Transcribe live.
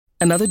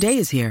Another day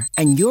is here,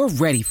 and you're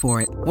ready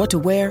for it. What to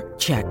wear?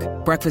 Check.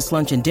 Breakfast,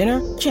 lunch, and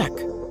dinner? Check.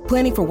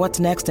 Planning for what's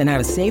next and how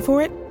to save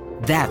for it?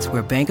 That's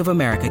where Bank of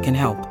America can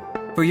help.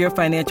 For your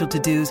financial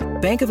to-dos,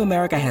 Bank of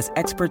America has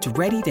experts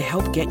ready to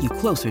help get you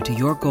closer to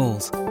your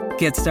goals.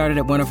 Get started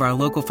at one of our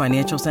local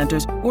financial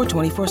centers or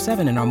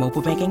 24/7 in our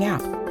mobile banking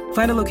app.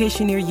 Find a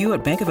location near you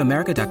at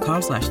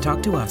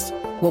bankofamerica.com/talktous.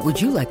 What would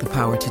you like the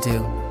power to do?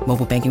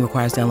 Mobile banking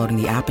requires downloading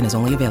the app and is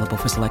only available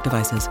for select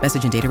devices.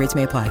 Message and data rates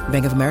may apply.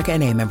 Bank of America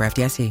N.A., member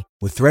FDIC.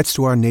 With threats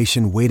to our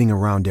nation waiting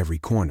around every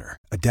corner,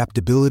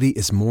 adaptability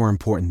is more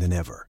important than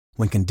ever.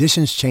 When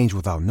conditions change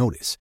without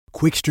notice,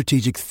 quick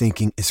strategic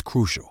thinking is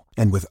crucial.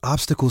 And with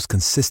obstacles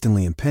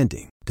consistently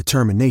impending,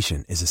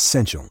 determination is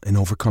essential in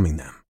overcoming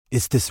them.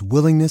 It's this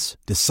willingness,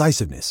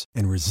 decisiveness,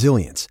 and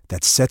resilience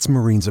that sets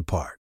Marines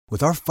apart.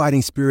 With our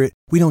fighting spirit,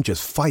 we don't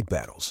just fight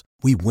battles,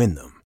 we win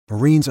them.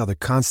 Marines are the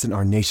constant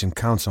our nation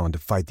counts on to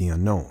fight the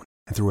unknown.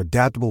 And through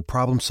adaptable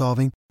problem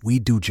solving, we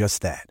do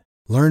just that.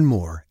 Learn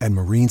more at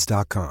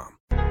marines.com.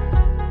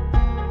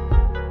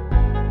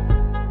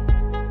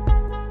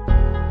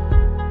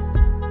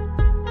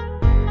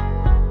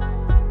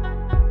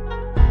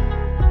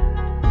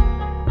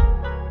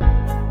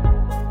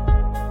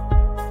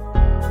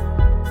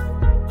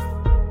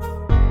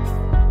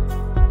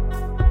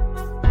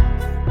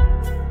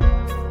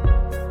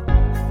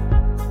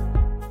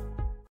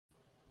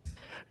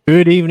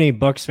 Good evening,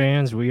 Bucs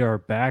fans. We are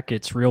back.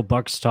 It's Real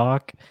Bucs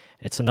Talk.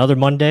 It's another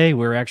Monday.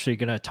 We're actually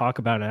going to talk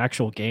about an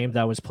actual game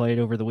that was played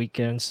over the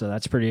weekend, so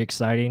that's pretty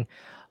exciting.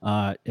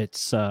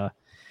 It's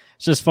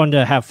just fun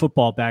to have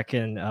football back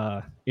in,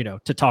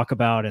 to talk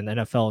about, and the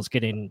NFL is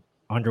getting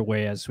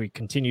underway as we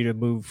continue to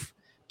move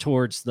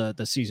towards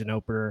the season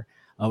opener.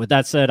 With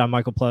that said, I'm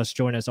Michael Plus,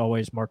 joined as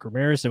always, Mark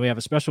Ramirez, and we have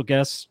a special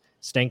guest,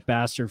 Stank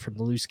Bastard from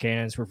the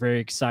LooseCannons. We're very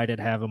excited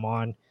to have him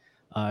on.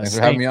 Thanks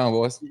for having me on,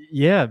 boys.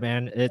 Yeah,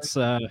 man, it's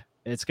going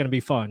to be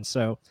fun.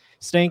 So,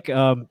 Stank,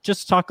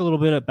 just talk a little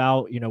bit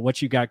about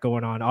what you got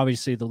going on.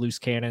 Obviously, the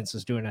LooseCannons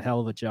is doing a hell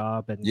of a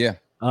job, and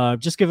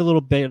just give a little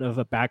bit of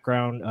a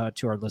background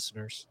to our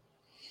listeners.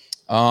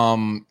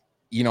 I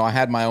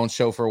had my own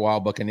show for a while,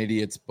 Bucking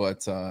Idiots,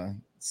 but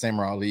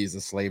Samurai Ali is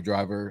a slave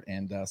driver,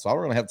 and so I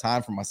don't really have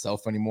time for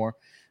myself anymore.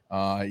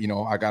 I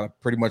got to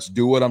pretty much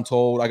do what I'm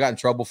told. I got in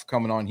trouble for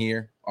coming on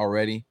here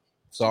already.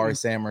 Sorry,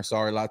 Sam,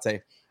 sorry,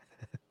 Latte.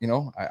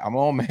 I'm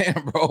all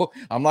man, bro.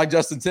 I'm like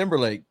Justin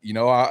Timberlake.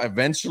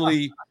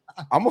 Eventually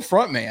I'm a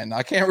front man.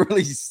 I can't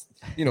really,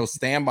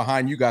 stand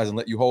behind you guys and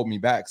let you hold me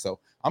back. So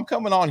I'm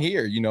coming on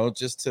here,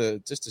 just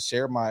to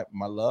share my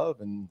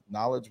love and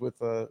knowledge with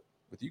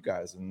you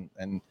guys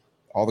and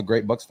all the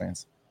great Bucs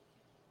fans.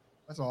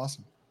 That's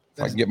awesome.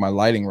 If I can get my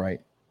lighting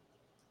right.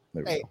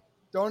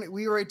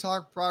 We already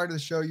talked prior to the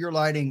show. Your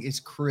lighting is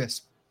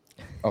crisp.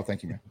 Oh,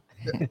 thank you,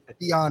 man.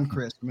 Beyond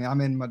crisp. I mean,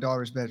 I'm in my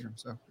daughter's bedroom,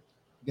 so.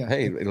 Yeah.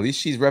 Hey, at least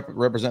she's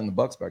representing the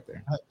Bucs back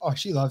there. Oh,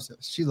 she loves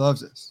us. She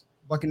loves us.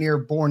 Buccaneer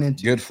born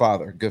into. Good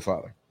father.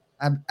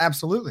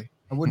 Absolutely.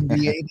 I wouldn't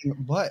be anything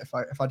but if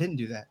I didn't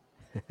do that.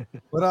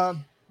 But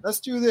let's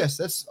do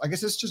this. Let's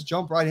just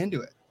jump right into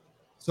it.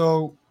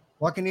 So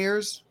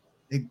Buccaneers,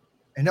 they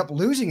end up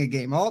losing a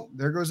game. Oh,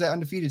 there goes that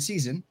undefeated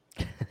season.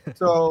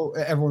 So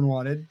everyone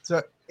wanted.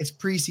 So it's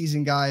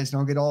preseason, guys.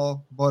 Don't get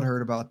all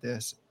butthurt about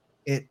this.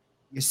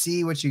 You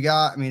see what you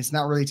got. I mean, it's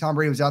not really. Tom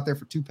Brady was out there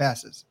for 2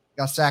 passes.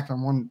 Got sacked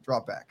on 1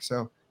 drop back.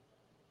 So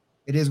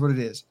it is what it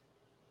is.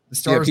 The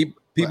stars,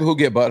 people who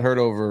get butthurt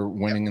over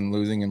winning and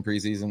losing in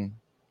preseason.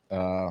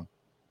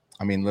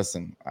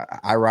 Listen,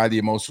 I ride the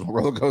emotional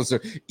roller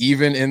coaster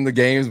even in the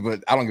games,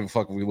 but I don't give a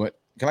fuck if we win.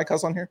 Can I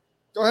cuss on here?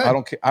 Go ahead.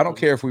 I don't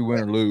care if we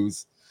win or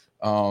lose.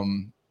 I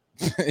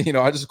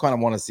just kind of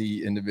want to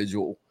see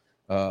individual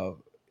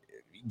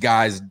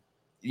guys,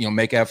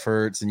 make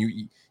efforts, and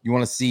you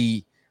want to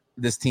see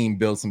this team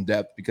build some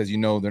depth because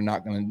they're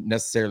not going to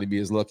necessarily be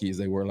as lucky as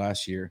they were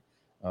last year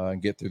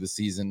and get through the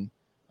season,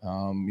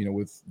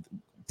 with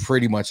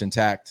pretty much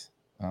intact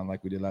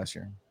like we did last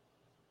year.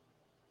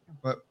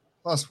 But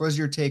Plus, what's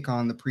your take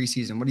on the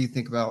preseason? What do you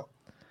think about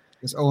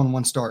this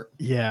 0-1 start?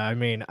 Yeah, I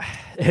mean,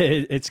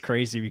 it's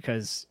crazy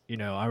because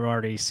I'm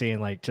already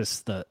seeing like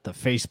just the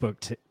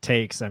Facebook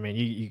takes. I mean,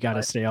 you got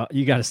to stay off.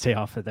 You got to stay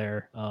off of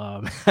there.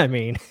 I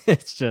mean,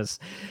 it's just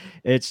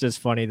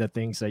funny the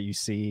things that you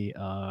see.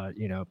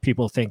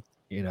 People think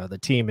the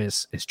team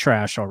is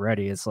trash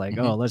already. It's like,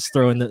 oh, let's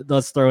throw in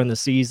the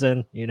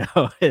season.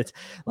 It's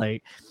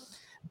like,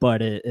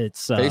 but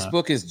it's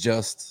Facebook is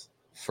just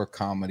for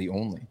comedy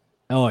only.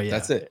 Oh yeah,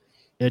 that's it.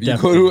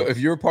 If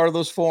you're a part of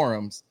those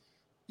forums,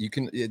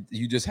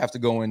 you just have to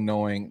go in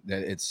knowing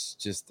that it's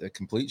just a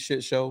complete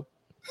shit show.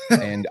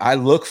 And I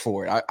look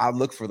for it. I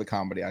look for the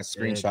comedy. I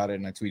screenshot it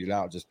and I tweet it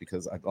out just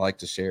because I like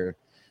to share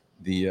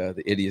the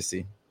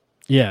idiocy.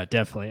 Yeah,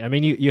 definitely. I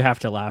mean, you have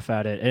to laugh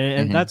at it,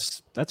 and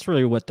that's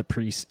really what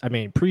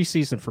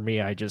preseason for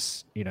me. I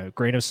just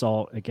grain of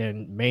salt.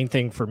 Again, main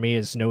thing for me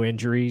is no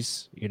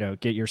injuries.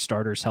 Get your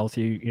starters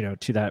healthy.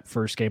 To that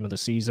first game of the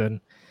season.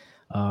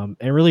 And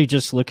really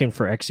just looking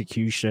for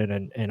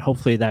execution and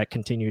hopefully that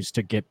continues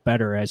to get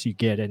better as you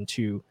get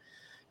into,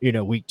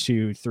 week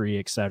 2, 3,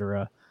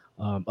 etc.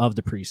 Of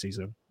the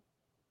preseason.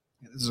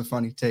 This is a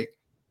funny take.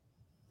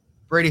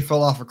 Brady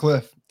fell off a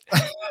cliff.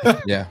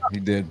 Yeah, he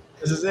did.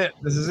 This is it.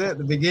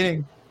 The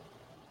beginning.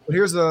 But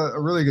here's a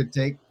really good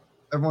take.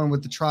 Everyone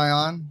with the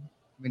try-on.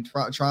 I mean,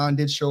 try-on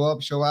did show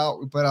out.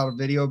 We put out a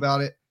video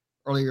about it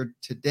earlier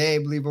today, I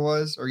believe it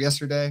was, or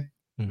yesterday.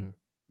 Mm-hmm. I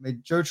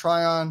mean, Joe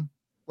Tryon,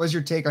 what's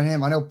your take on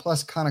him? I know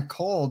Plus kind of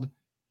called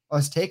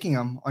us taking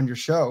him on your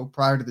show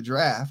prior to the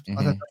draft. I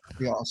thought that would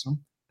be awesome.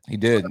 He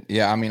did.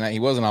 Yeah, I mean, he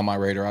wasn't on my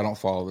radar. I don't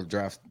follow the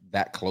draft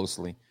that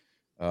closely.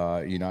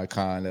 I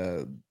kind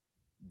of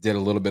did a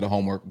little bit of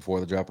homework before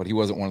the draft, but he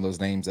wasn't one of those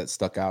names that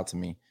stuck out to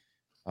me.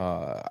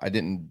 I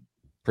didn't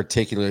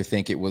particularly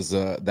think it was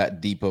that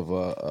deep of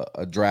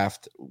a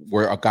draft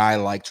where a guy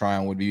like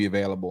Tryon would be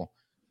available.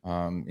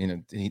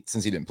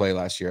 Since he didn't play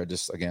last year, I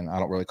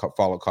don't really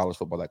follow college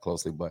football that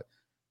closely, but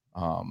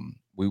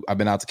I've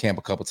been out to camp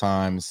a couple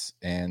times,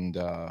 and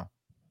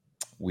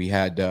we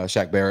had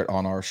Shaq Barrett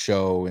on our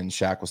show, and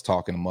Shaq was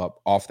talking him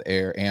up off the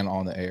air and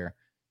on the air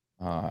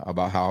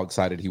about how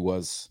excited he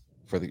was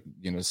for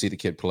to see the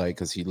kid play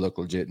because he looked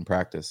legit in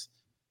practice,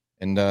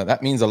 and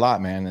that means a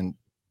lot, man. And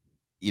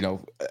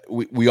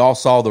we all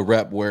saw the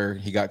rep where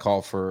he got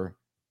called for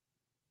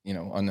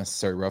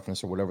unnecessary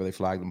roughness or whatever they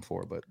flagged him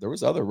for, but there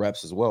was other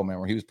reps as well, man,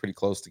 where he was pretty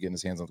close to getting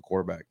his hands on the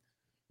quarterback.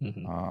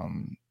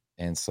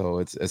 And so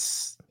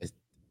it's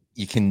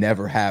you can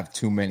never have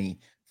too many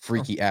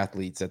freaky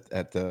athletes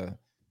at the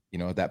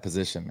at that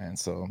position, man.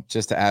 So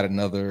just to add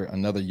another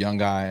young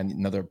guy and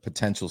another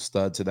potential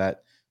stud to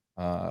that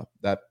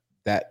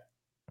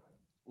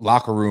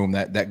locker room,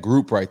 that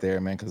group right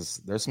there, man, because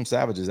there's some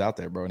savages out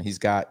there, bro, and he's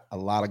got a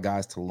lot of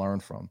guys to learn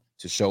from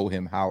to show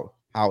him how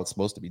it's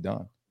supposed to be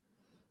done.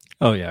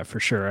 Oh yeah, for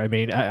sure. I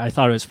mean, I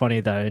thought it was funny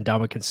that in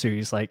Ndamukong Suh,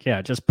 he's like,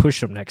 yeah, just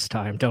push him next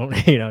time. Don't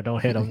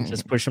don't hit him,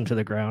 just push him to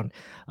the ground.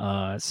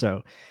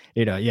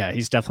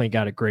 He's definitely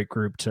got a great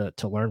group to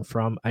learn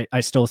from.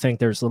 I still think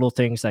there's little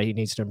things that he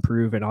needs to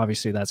improve, and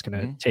obviously that's going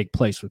to take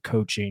place with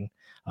coaching.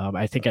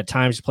 I think at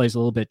times he plays a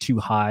little bit too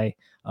high.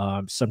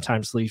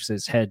 Sometimes leaves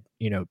his head,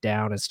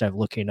 down instead of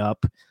looking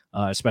up,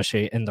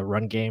 especially in the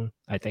run game.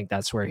 I think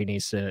that's where he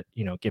needs to,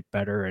 get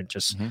better and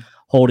just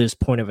hold his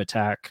point of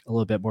attack a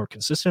little bit more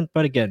consistent.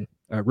 But again,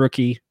 a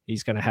rookie,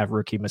 he's going to have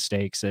rookie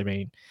mistakes. I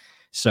mean,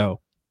 so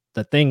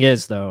the thing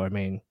is, though, I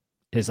mean,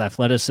 his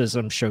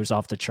athleticism shows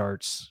off the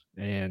charts.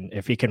 And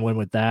if he can win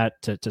with that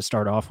to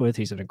start off with,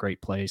 he's in a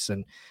great place.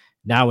 And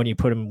now when you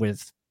put him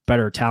with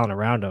better talent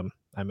around him,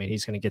 I mean,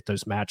 he's going to get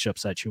those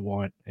matchups that you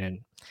want, and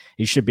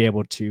he should be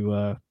able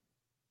to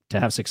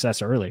have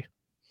success early.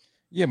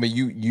 Yeah, but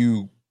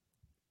you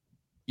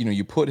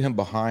put him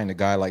behind a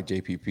guy like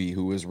JPP,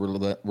 who is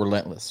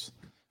relentless,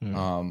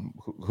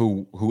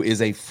 who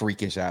is a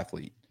freakish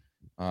athlete,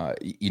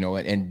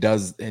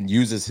 and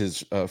uses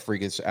his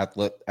freakish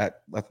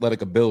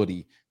athletic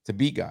ability to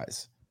beat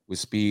guys with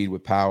speed,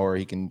 with power.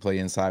 He can play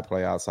inside,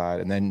 play outside,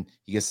 and then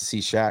he gets to see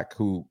Shaq,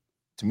 who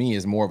to me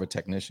is more of a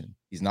technician.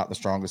 He's not the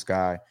strongest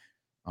guy.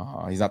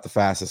 He's not the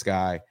fastest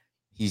guy.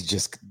 He's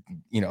just,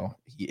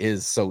 he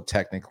is so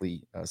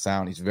technically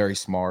sound. He's very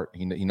smart.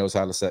 He knows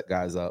how to set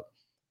guys up.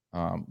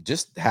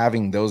 Just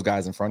having those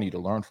guys in front of you to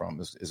learn from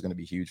is going to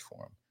be huge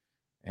for him.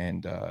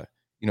 And,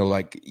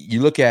 like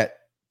you look at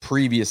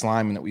previous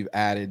linemen that we've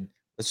added,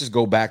 let's just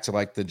go back to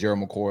like the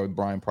Gerald McCoy,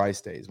 Brian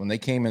Price days. When they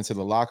came into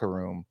the locker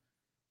room,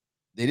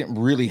 they didn't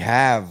really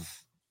have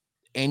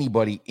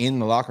anybody in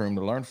the locker room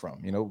to learn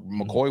from.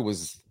 McCoy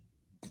was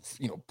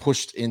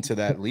pushed into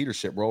that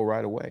leadership role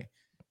right away,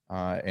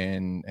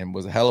 and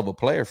was a hell of a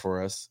player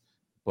for us,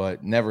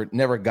 but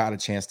never got a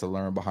chance to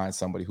learn behind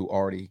somebody who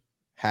already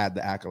had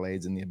the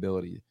accolades and the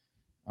ability.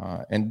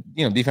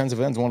 Defensive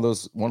end's one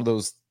of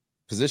those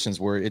positions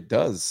where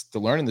the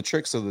learning the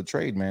tricks of the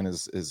trade, man,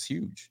 is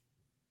huge.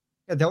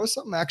 Yeah, that was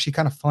something actually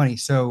kind of funny.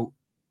 So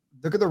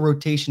look at the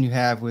rotation you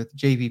have with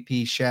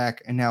JVP,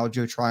 Shaq, and now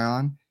Joe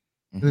Tryon.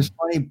 It was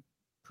funny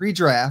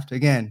pre-draft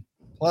again.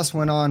 Plus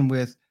went on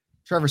with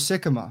Trevor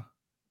Sikkema,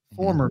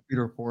 former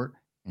Peter Report,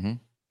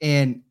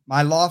 and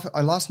I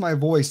lost my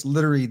voice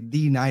literally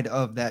the night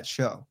of that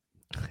show.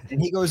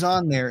 And he goes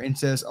on there and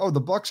says, "Oh,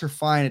 the Bucs are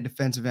fine at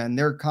defensive end.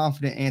 They're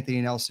confident.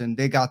 Anthony Nelson,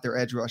 they got their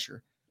edge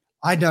rusher."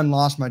 I done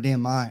lost my damn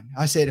mind.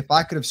 I said if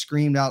I could have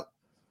screamed out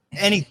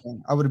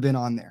anything, I would have been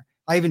on there.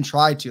 I even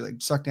tried to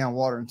suck down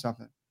water and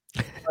something.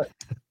 But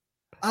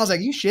I was like,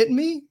 "You shitting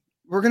me?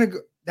 We're gonna go.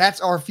 That's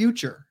our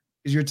future."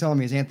 Because you're telling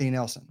me is Anthony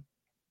Nelson.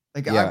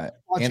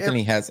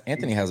 Anthony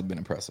hasn't been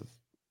impressive.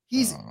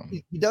 He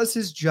does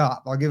his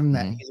job. I'll give him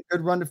that. He's a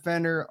good run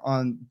defender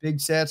on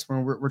big sets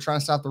when we're trying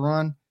to stop the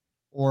run,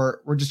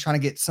 or we're just trying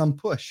to get some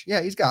push.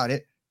 Yeah, he's got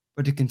it.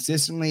 But to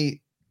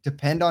consistently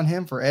depend on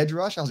him for edge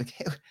rush, I was like,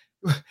 hey,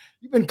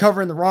 you've been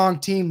covering the wrong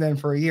team then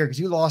for a year because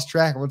you lost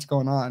track of what's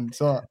going on.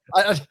 So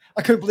I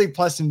couldn't believe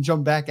Pleston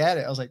jumped back at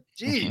it. I was like,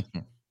 geez.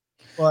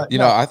 But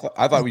I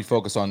thought we'd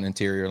focus on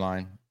interior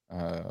line.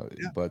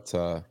 But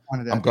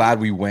I'm glad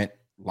we went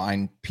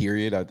line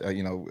period.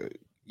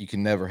 You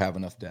can never have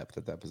enough depth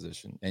at that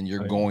position, and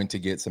you're going to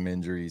get some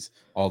injuries.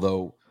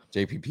 Although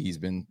JPP's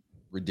been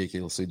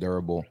ridiculously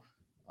durable,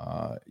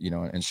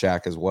 and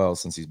Shaq as well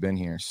since he's been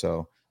here.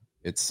 So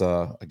it's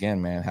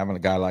again, man, having a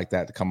guy like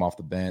that to come off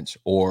the bench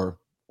or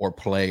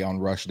play on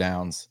rush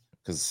downs,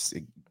 because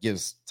it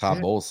gives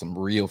Todd Bowles some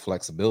real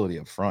flexibility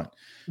up front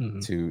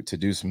to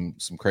do some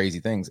crazy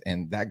things,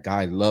 and that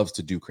guy loves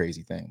to do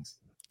crazy things.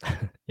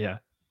 Yeah,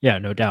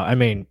 no doubt. I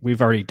mean,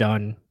 we've already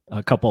done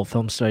a couple of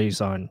film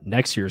studies on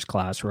next year's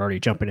class. We're already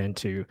jumping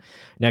into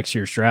next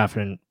year's draft,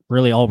 and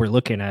really all we're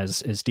looking at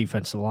is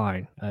defensive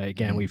line.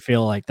 Again, we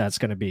feel like that's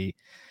going to be,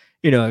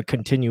 a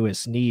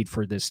continuous need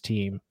for this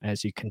team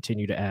as you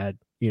continue to add,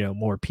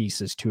 more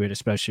pieces to it,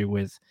 especially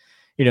with,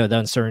 the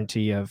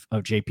uncertainty of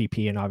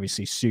JPP and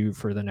obviously Sue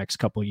for the next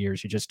couple of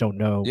years. You just don't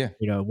know,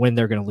 when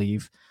they're going to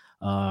leave.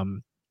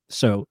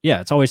 So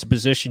yeah, it's always a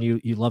position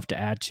you love to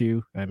add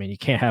to. I mean, you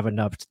can't have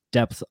enough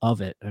depth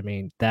of it. I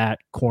mean, that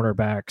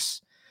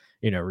cornerbacks,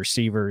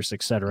 receivers,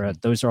 etc.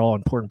 Those are all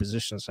important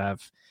positions to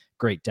have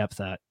great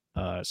depth at.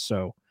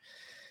 So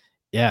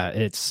yeah,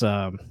 it's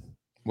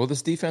well,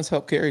 this defense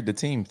helped carry the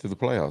team through the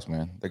playoffs,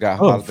 man. They got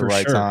hot at the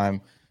right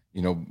time.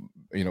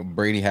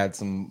 Brady had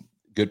some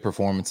good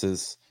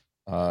performances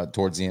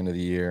towards the end of the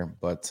year,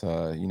 but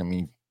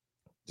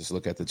just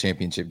look at the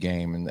championship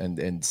game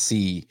and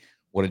see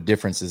what a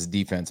difference his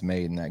defense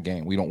made in that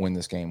game. We don't win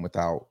this game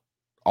without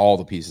all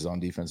the pieces on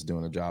defense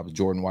doing their job.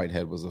 Jordan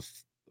Whitehead was a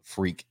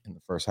freak in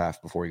the first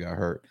half before he got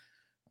hurt.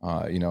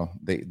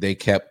 They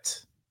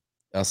kept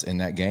us in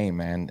that game,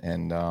 man.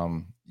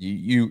 And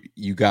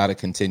you got to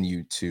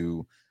continue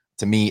to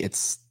me,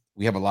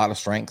 we have a lot of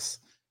strengths,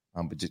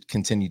 but just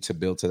continue to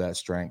build to that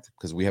strength,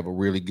 because we have a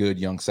really good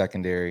young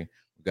secondary.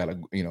 We've got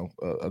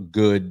a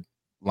good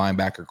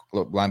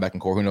linebacking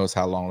core. Who knows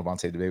how long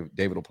Levante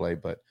David will play,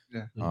 but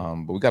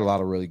we got a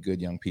lot of really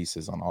good young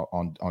pieces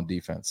on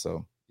defense.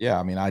 So yeah,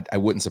 I mean, I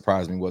wouldn't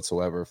surprise me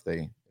whatsoever if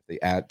they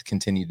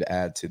continue to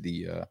add to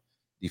the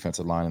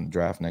defensive line in the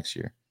draft next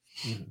year.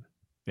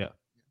 Yeah.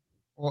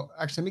 Well,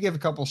 actually, let me give a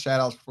couple shout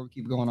outs before we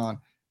keep going on.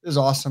 This is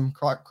awesome.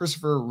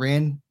 Christopher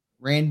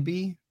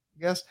Randby, I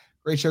guess.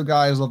 Great show,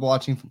 guys. Love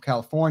watching from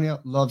California.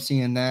 Love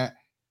seeing that.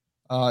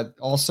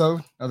 Also,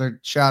 another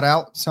shout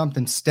out,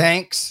 something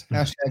stanks.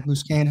 Hashtag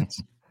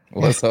LooseCannons.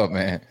 What's up,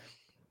 man?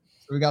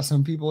 So we got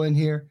some people in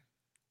here.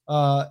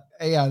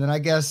 Then I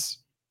guess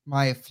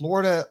my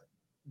Florida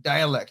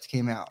dialect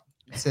came out.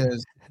 It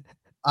says,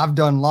 I've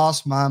done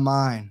lost my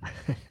mind.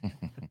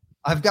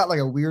 I've got like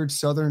a weird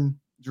Southern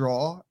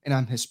drawl, and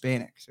I'm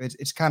Hispanic. So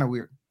it's kind of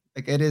weird.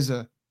 Like it is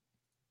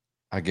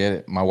I get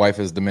it. My wife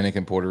is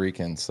Dominican, Puerto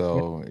Rican.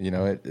 So,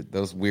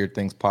 those weird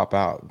things pop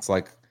out. It's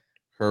like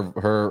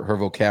her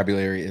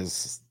vocabulary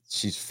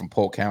she's from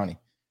Polk County,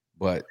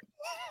 but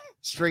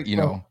straight,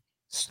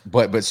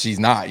 but she's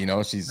not,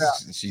 she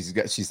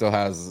still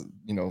has,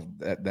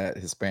 that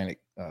Hispanic,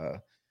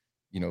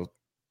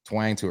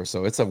 twang to her.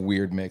 So it's a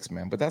weird mix,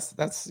 man, but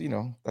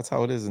that's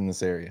how it is in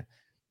this area.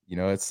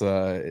 It's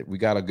we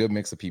got a good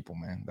mix of people,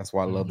 man. That's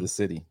why I love this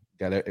city.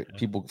 Got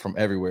people from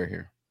everywhere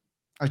here.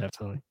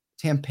 Definitely.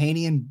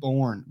 Tampanian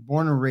born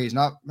and raised.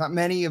 Not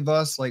many of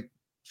us like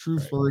true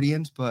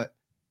Floridians, but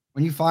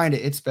when you find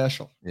it, it's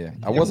special. Yeah.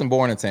 I wasn't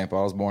born in Tampa.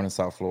 I was born in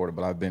South Florida,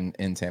 but I've been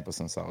in Tampa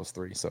since I was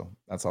 3. So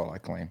that's all I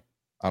claim.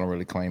 I don't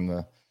really claim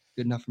the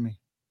good enough for me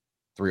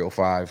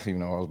 305,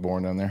 even though I was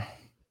born down there.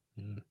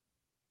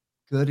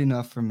 Good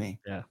enough for me.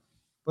 Yeah.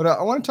 But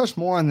I want to touch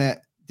more on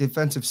that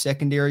defensive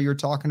secondary you're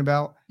talking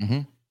about.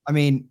 I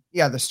mean,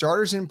 yeah, the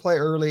starters didn't play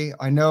early.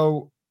 I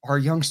know our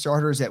young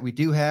starters that we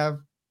do have.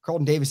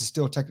 Carlton Davis is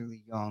still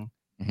technically young.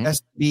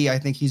 SB, I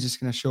think he's just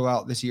going to show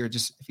out this year.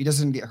 Just if he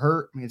doesn't get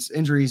hurt, I mean, it's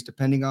injuries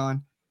depending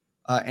on.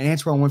 And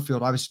Antoine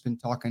Winfield, I've just been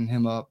talking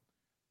him up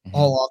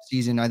all off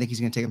season. I think he's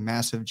going to take a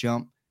massive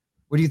jump.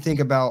 What do you think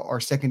about our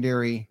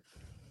secondary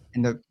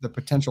and the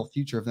potential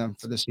future of them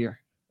for this year?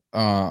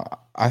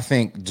 I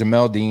think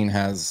Jamel Dean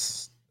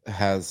has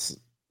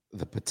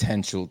the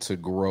potential to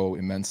grow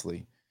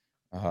immensely.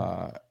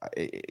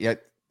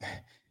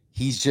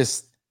 He's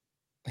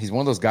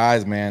one of those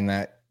guys, man,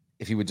 that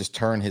if he would just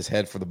turn his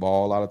head for the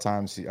ball, a lot of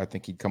times I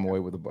think he'd come away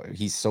with the ball.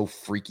 He's so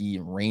freaky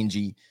and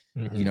rangy,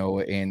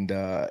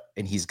 and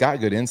he's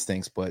got good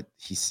instincts, but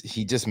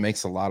he just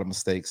makes a lot of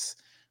mistakes.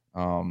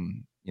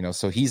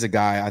 So he's a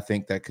guy I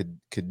think that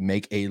could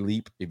make a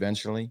leap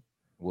eventually.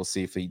 We'll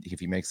see if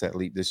he makes that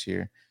leap this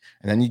year.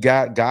 And then you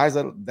got guys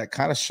that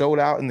kind of showed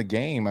out in the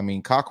game. I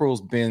mean,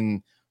 Cockrell's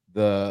been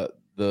the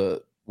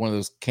one of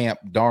those camp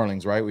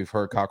darlings, right? We've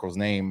heard Cockrell's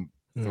name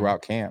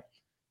throughout camp.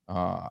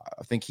 I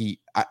think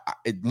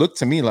it looked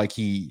to me like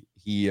he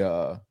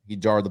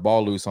jarred the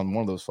ball loose on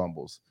one of those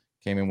fumbles,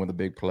 came in with a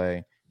big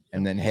play,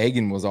 and then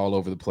Hagan was all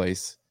over the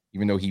place,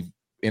 even though he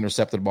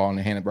intercepted the ball and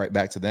handed it right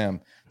back to them.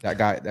 That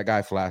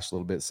guy flashed a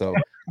little bit. So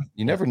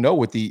you never know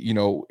with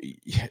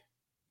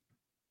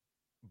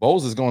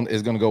Bowles is going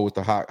to go with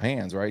the hot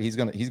hands, right? He's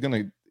gonna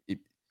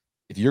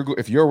if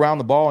you're around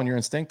the ball and you're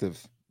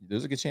instinctive,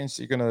 there's a good chance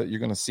you're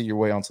gonna see your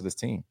way onto this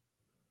team.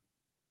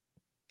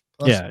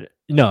 Yeah,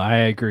 no, I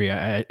agree.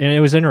 And it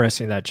was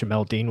interesting that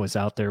Jamel Dean was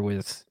out there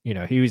with,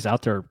 he was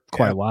out there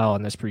quite a while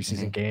in this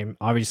preseason game.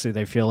 Obviously,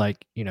 they feel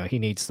like, he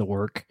needs to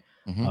work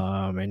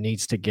and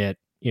needs to get,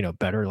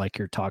 better like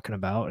you're talking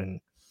about. And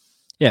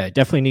yeah, it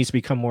definitely needs to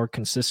become more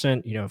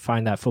consistent,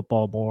 find that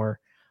football more.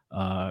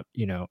 I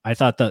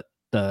thought that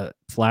the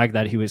flag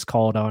that he was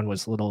called on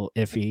was a little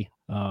iffy.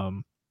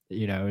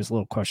 It was a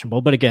little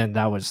questionable, but again,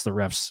 that was the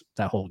refs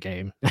that whole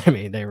game. I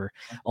mean, they were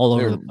all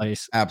over the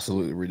place.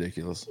 Absolutely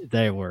ridiculous.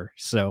 They were.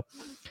 So,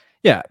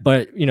 yeah,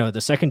 but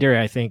the secondary,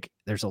 I think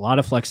there's a lot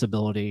of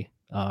flexibility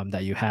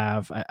that you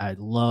have. I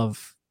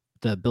love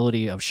the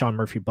ability of Sean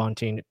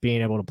Murphy-Bunting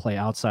being able to play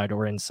outside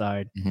or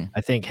inside.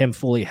 I think him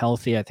fully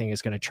healthy, I think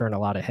is going to turn a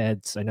lot of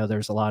heads. I know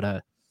there's a lot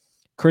of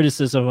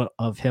criticism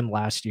of him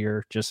last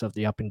year, just of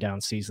the up and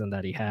down season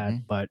that he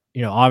had. But,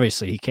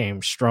 obviously he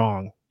came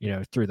strong,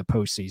 through the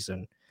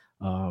postseason,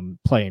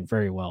 playing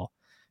very well.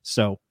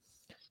 So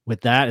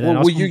with that, and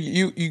well,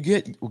 you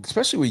get,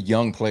 especially with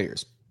young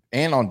players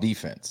and on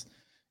defense,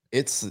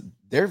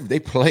 they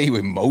play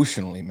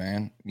emotionally,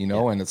 man,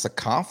 and it's a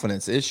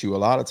confidence issue a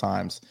lot of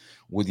times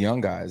with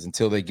young guys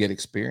until they get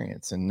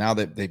experience. And now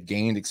that they've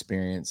gained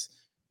experience,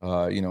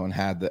 and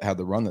had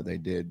the run that they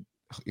did,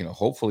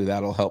 hopefully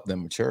that'll help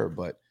them mature.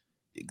 But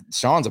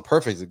Sean's a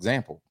perfect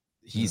example.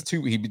 He's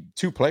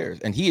two players,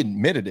 and he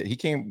admitted it. He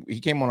came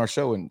on our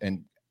show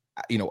and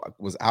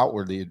was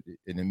outwardly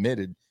and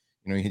admitted,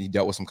 he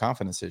dealt with some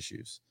confidence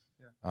issues.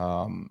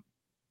 But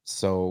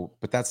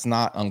that's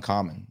not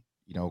uncommon.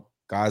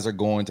 Guys are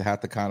going to have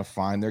to kind of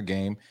find their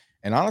game.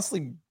 And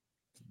honestly,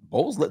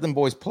 Bowles let them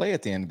boys play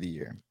at the end of the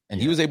year.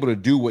 And he was able to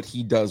do what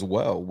he does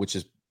well, which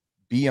is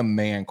be a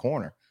man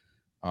corner.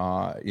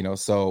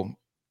 So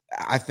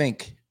I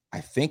think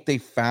they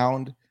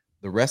found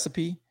the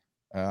recipe.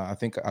 I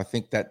think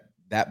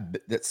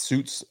that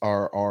suits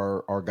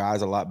our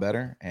guys a lot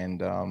better.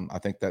 And I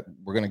think that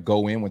we're going to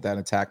go in with that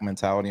attack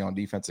mentality on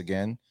defense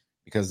again,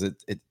 because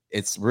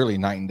it's really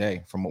night and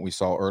day from what we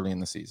saw early in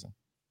the season.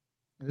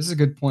 This is a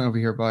good point over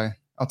here by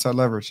Outside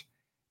Leverage.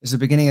 It's the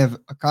beginning of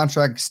a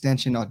contract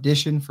extension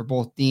audition for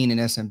both Dean and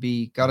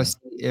SMB. Got to see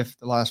if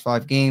the last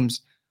 5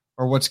 games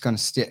are what's going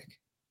to stick.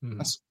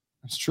 That's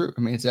true.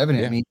 I mean, it's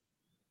evident. Yeah. I mean,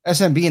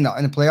 SMB in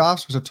the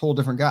playoffs was a total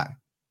different guy.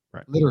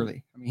 Right.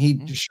 Literally. I mean, he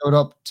just showed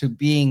up to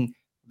being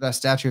that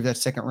statue of that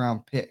second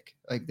round pick,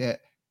 like that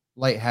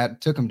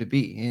Light took him to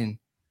be. And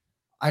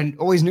I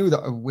always knew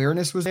the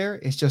awareness was there.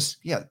 It's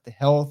just, the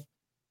health,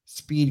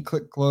 speed,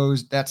 click,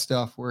 close, that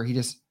stuff where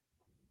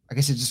I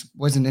guess it just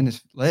wasn't in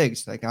his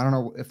legs. Like, I don't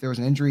know if there was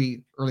an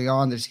injury early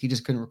on that he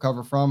just couldn't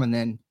recover from, and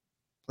then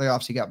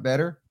playoffs he got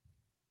better.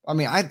 I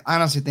mean, I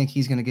honestly think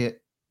he's going to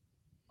get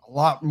a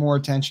lot more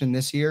attention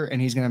this year,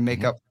 and he's going to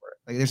make up for it.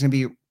 Like, there's going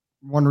to be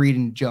one read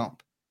and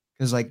jump,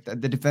 because like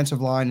the defensive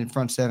line and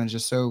front seven is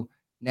just so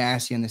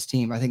nasty in this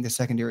team. I think the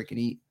secondary can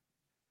eat.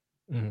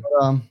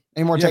 But,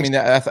 any more? I mean,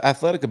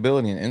 athletic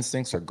ability and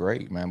instincts are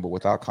great, man. But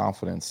without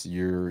confidence,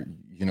 you're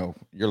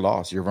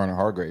lost. You're Vernon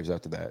Hargraves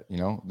after that.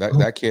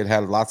 That kid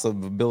had lots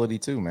of ability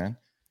too, man.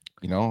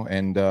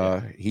 And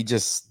he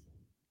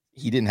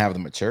didn't have the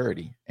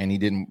maturity, and he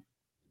didn't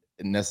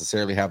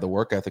necessarily have the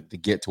work ethic to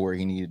get to where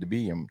he needed to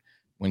be. And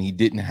when he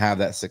didn't have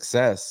that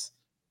success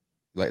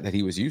like that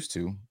he was used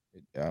to,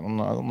 I don't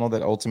know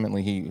that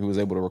ultimately he was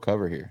able to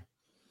recover here.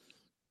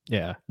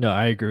 Yeah, no,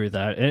 I agree with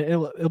that.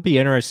 It'll be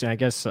interesting. I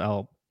guess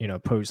I'll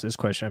pose this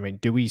question. I mean,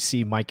 do we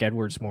see Mike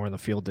Edwards more on the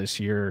field this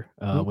year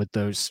with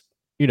those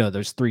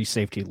those 3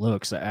 safety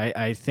looks?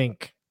 I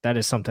think that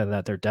is something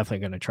that they're definitely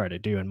going to try to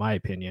do, in my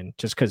opinion,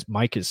 just because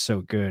Mike is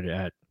so good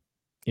at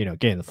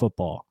getting the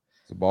football.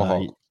 It's a ball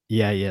hawk.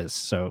 Yeah, he is.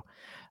 So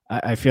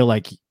I feel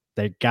like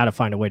they got to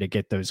find a way to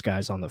get those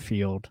guys on the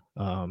field.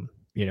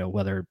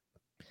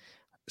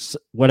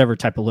 Whatever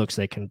type of looks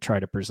they can try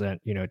to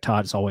present.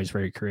 Todd's always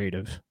very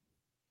creative.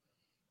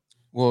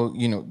 Well,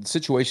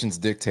 situations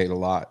dictate a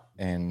lot.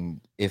 And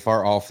if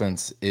our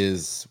offense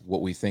is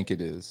what we think it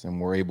is,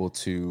 and we're able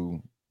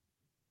to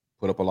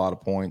put up a lot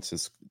of points,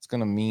 it's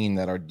going to mean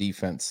that our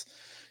defense,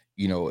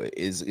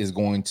 is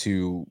going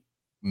to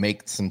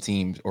make some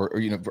teams or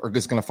are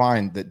just going to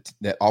find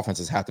that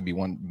offenses have to be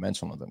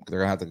one-dimensional of them. They're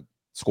going to have to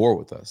score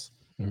with us,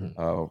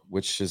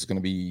 which is going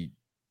to be,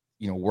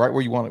 right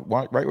where you want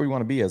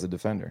to be as a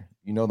defender.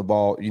 The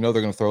ball, they're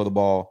going to throw the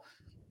ball.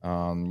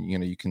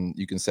 You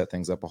can set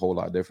things up a whole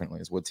lot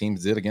differently. It's what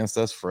teams did against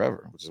us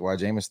forever, which is why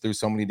Jameis threw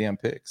so many damn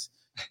picks.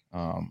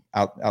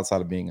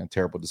 Outside of being a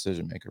terrible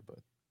decision maker,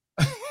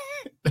 but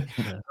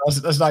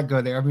that's not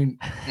good there. I mean,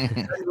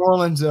 New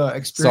Orleans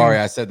experience. Sorry,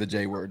 I said the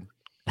J word.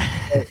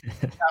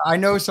 I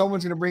know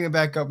someone's gonna bring it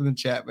back up in the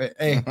chat, but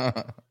hey,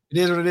 it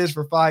is what it is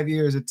for 5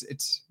 years.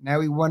 It's now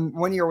we won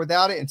 1 year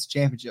without it. It's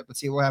championship. Let's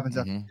see what happens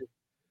after 2.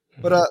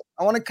 But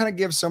I want to kind of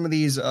give some of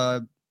these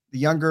the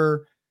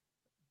younger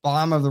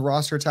bottom of the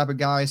roster type of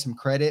guys some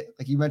credit.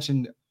 Like you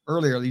mentioned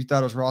earlier, you thought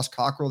it was Ross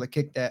Cockrell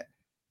that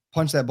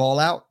punched that ball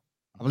out.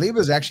 I believe it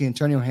was actually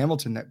Antonio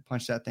Hamilton that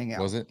punched that thing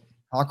out. Was it?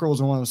 Cockrell was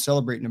the one who was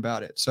celebrating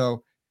about it.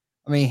 So,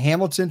 I I mean,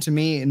 Hamilton to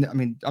me, and I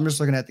mean, I'm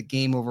just looking at the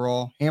game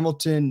overall.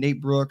 Hamilton,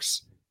 Nate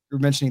Brooks, you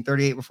were mentioning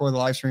 38 before the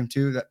live stream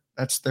too.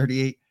 That's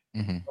 38.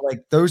 Mm-hmm.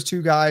 Like those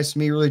two guys to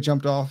me really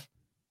jumped off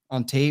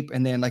on tape.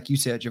 And then, like you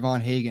said,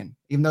 Javon Hagan,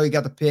 even though he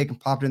got the pick and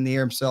popped it in the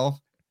air himself,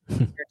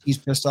 he's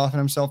pissed off at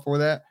himself for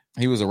that.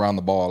 He was around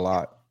the ball a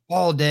lot.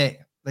 All day.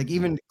 Like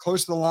even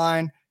close to the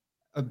line,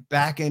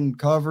 back in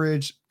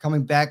coverage,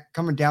 coming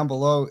down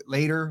below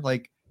later,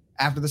 like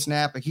after the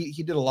snap. Like he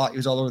did a lot. He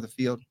was all over the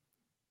field.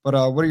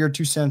 But what are your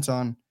 2 cents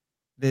on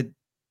the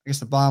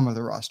bottom of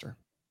the roster?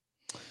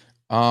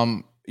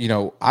 I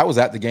was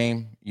at the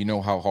game. You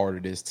know how hard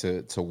it is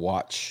to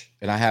watch,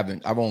 and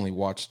I've only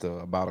watched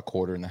about a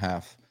quarter and a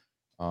half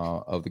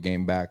of the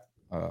game back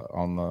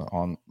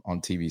on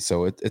TV.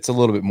 So it's a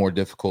little bit more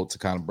difficult to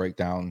kind of break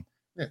down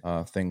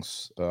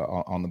things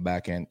on the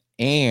back end.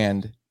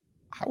 And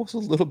I was a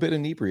little bit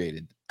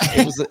inebriated.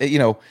 It was, it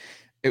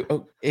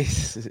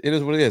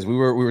is what it is. We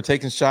were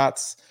taking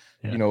shots,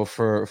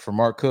 for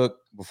Mark Cook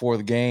before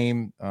the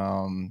game.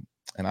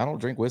 And I don't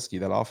drink whiskey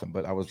that often,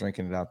 but I was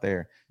drinking it out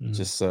there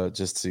just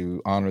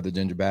to honor the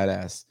Ginger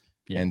Badass.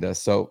 Yeah. And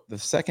so the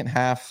second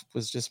half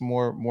was just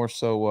more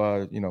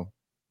so,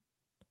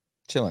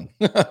 chilling.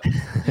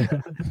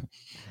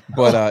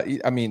 But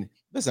I mean,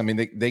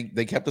 listen,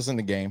 they kept us in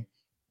the game.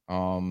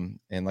 And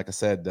like I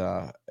said,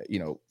 to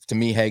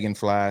me, Hagan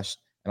flashed,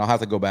 and I'll have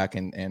to go back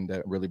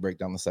and really break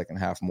down the second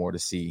half more to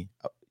see,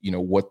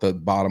 what the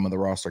bottom of the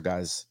roster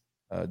guys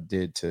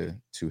did to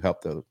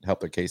help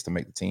their case to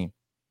make the team.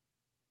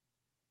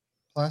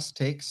 Plus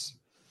takes.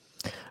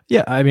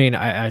 Yeah, I mean,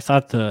 I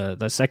thought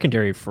the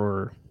secondary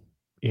for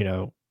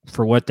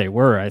what they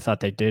were, I thought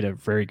they did a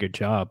very good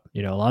job.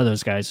 A lot of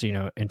those guys,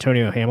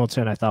 Antonio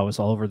Hamilton, I thought was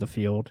all over the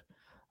field.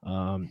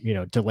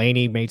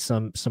 Delaney made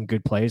some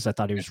good plays. I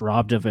thought he was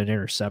robbed of an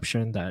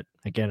interception. That,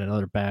 again,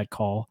 another bad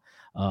call.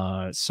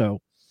 So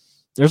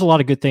there's a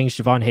lot of good things.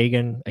 Javon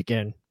Hagan,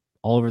 again,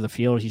 all over the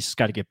field. He's just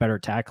got to get better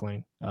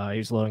tackling. He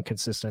was a little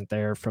inconsistent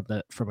there from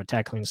a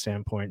tackling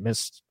standpoint.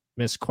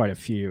 Missed quite a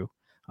few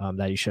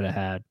that he should have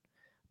had.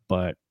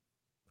 But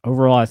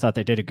overall, I thought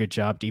they did a good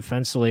job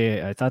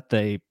defensively. I thought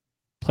they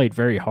played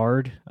very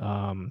hard.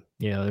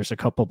 There's a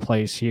couple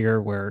plays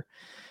here where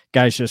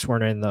guys just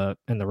weren't in the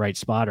right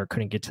spot or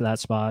couldn't get to that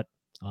spot.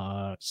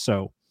 But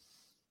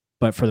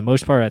for the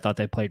most part, I thought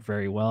they played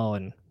very well.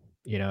 And,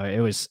 it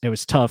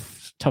was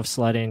tough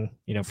sledding,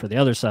 for the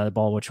other side of the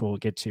ball, which we'll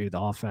get to. The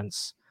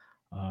offense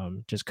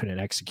just couldn't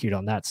execute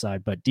on that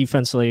side. But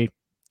defensively,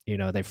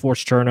 they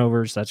forced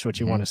turnovers. That's what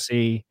you want to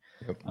see.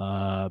 Yep.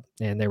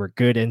 And they were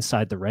good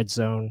inside the red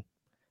zone,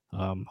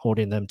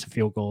 holding them to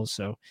field goals.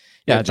 So,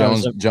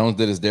 Jones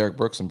did his Derek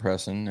Brooks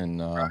impression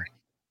and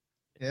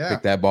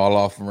picked that ball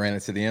off and ran it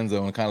to the end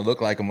zone. It kind of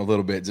looked like him a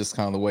little bit, just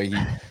kind of the way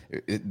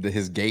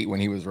his gait when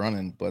he was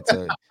running. But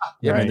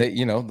right.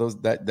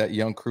 That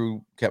young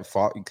crew kept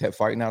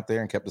fighting out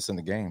there and kept us in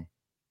the game.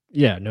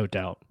 Yeah, no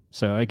doubt.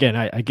 So again,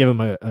 I give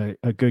him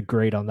a good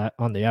grade on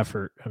the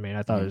effort. I mean,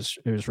 I thought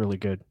it was really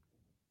good.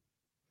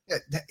 Yeah,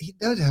 he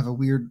does have a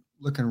weird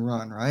looking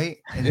run, right?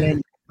 And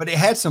then, but it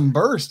had some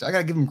burst. I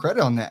gotta give him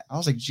credit on that. I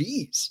was like,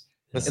 geez.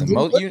 Listen,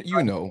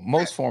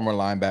 most former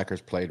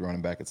linebackers played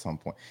running back at some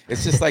point.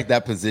 It's just like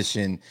that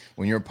position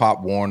when you're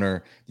Pop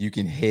Warner, you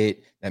can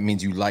hit. That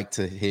means you like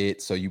to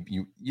hit. So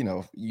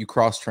you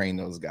cross train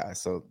those guys.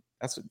 So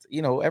that's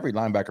what, every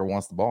linebacker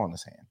wants the ball in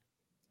his hand.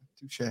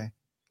 Touche.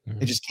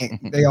 They just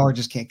can't. They all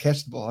just can't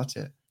catch the ball. That's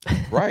it.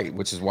 Right,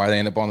 which is why they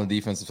end up on the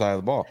defensive side of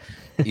the ball.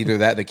 Either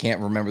that, they can't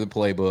remember the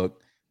playbook,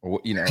 or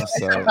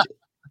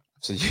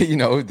So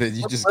that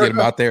you just get them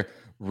out there.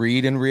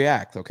 Read and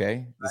react,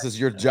 okay? This is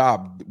your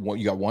job.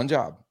 You got one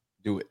job.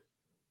 Do it.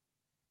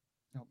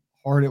 How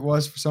hard it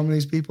was for some of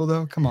these people,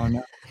 though. Come on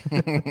now.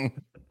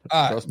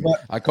 Trust me.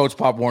 I coached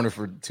Pop Warner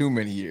for too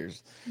many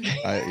years.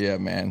 Yeah,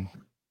 man.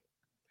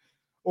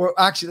 Or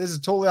actually, this is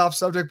totally off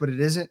subject, but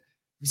it isn't. Have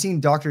you seen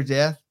Dr.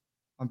 Death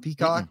on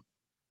Peacock?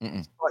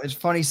 Mm-mm. It's a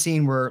funny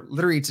scene where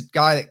literally it's a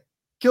guy that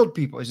killed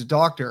people. He's a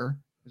doctor.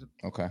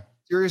 Okay.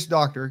 Serious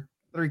doctor.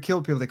 Literally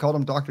killed people. They called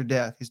him Dr.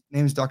 Death. His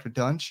name is Dr.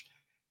 Dunch.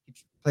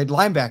 Played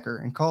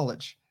linebacker in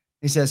college.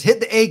 He says,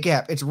 hit the A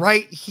gap. It's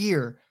right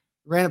here.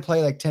 Ran a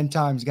play like 10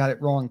 times, got it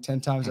wrong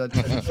 10 times.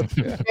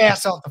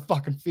 Ass off the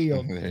fucking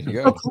field. There you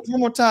go. One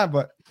more time,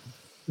 but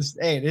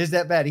it is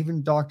that bad.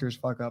 Even doctors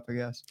fuck up, I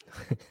guess.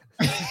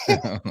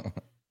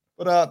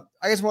 But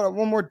I guess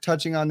one more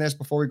touching on this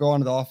before we go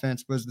on to the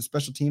offense was the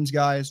special teams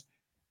guys.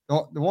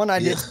 The one I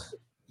did.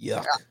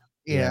 Yuck.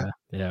 Yeah.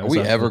 Are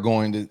we ever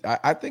going to?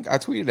 I think I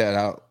tweeted that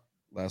out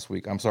last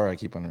week. I'm sorry I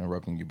keep on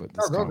interrupting you, but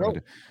go.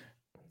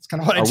 It's kind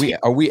of what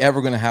are we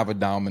ever going to have a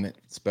dominant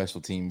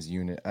special teams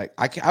unit?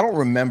 I don't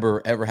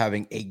remember ever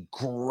having a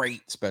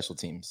great special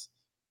teams.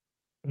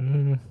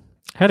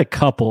 Had a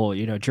couple,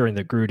 during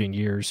the Gruden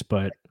years,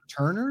 but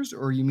returners,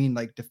 or you mean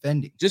like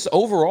defending? Just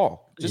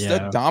overall,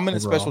 that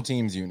dominant special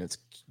teams units,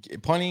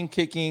 punting,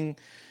 kicking,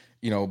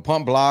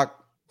 punt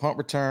block, punt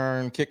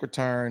return, kick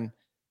return,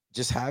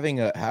 just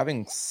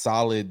having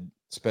solid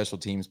special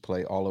teams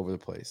play all over the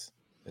place.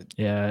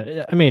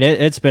 Yeah, I mean,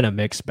 it's been a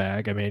mixed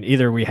bag. I mean,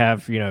 either we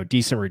have,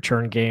 decent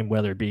return game,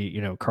 whether it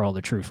be, Carl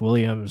the Truth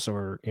Williams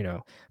or,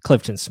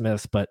 Clifton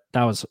Smith, but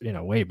that was,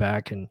 way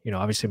back. And,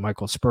 obviously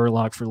Michael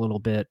Spurlock for a little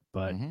bit.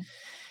 But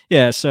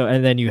yeah, so,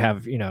 and then you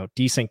have,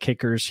 decent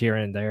kickers here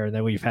and there. And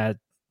then we've had,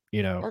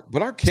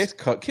 But our kick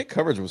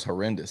coverage was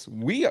horrendous.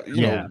 We,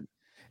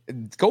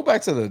 go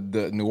back to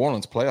the New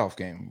Orleans playoff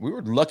game. We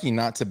were lucky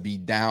not to be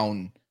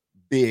down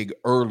big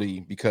early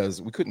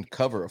because we couldn't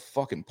cover a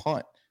fucking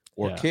punt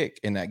or kick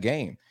in that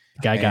game.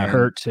 Guy got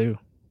hurt too.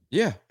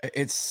 Yeah,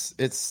 it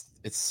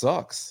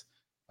sucks.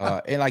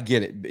 And I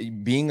get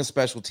it. Being a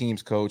special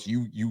teams coach,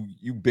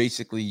 you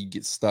basically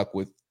get stuck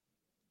with,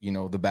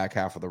 the back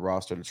half of the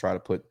roster to try to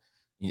put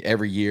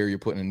every year you're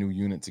putting a new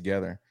unit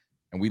together.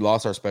 And we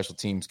lost our special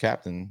teams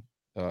captain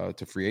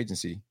to free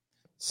agency.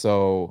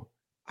 So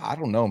I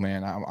don't know,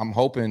 man. I'm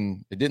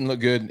hoping it didn't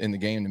look good in the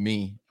game to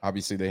me.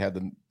 Obviously, they had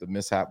the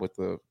mishap with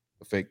the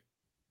fake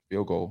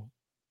field goal,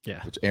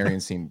 which Arian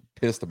seemed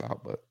pissed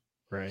about. But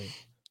right,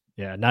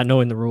 yeah, not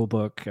knowing the rule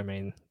book, I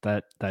mean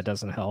that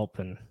doesn't help.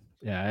 And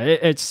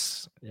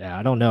it's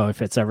I don't know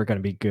if it's ever going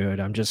to be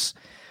good. I'm just,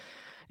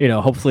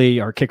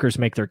 hopefully our kickers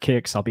make their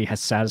kicks. I'll be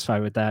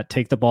satisfied with that.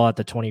 Take the ball at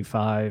the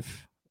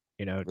 25.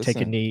 Take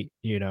a knee.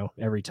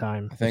 Every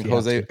time. I think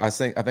Jose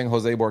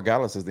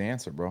Borregales is the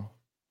answer, bro.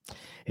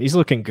 He's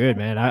looking good,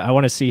 man. I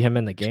want to see him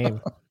in the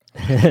game.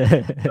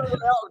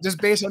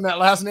 Just based on that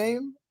last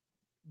name,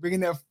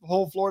 bringing that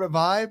whole Florida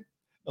vibe.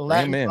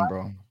 Amen,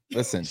 bro.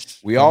 Listen,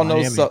 we all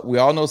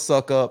know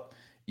Suck Up.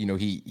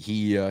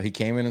 He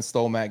came in and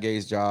stole Matt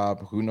Gay's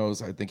job. Who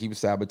knows? I think he was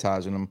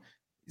sabotaging him.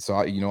 So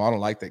I don't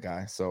like that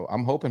guy. So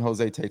I'm hoping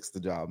Jose takes the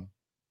job.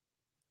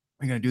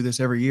 We're gonna do this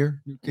every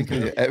year.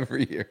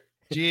 Every year.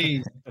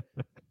 Jeez.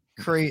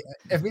 Great.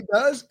 If he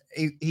does,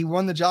 he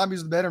won the job.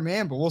 He's the better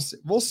man. But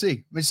we'll see.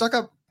 I mean, Suck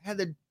Up had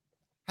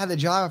the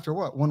job after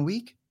what? 1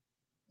 week?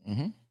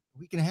 Mm-hmm. A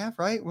week and a half,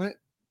 right?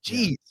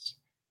 Jeez. Yeah.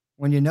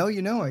 When you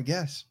know, I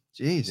guess.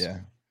 Jeez. Yeah.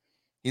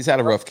 He's had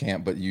a rough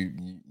camp, but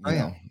you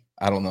know,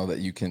 I don't know that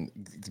you can,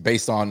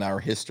 based on our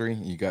history,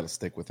 you got to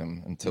stick with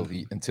him until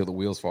the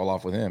wheels fall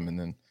off with him. And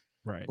then,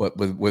 right. But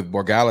with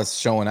Borregales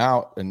showing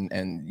out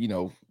and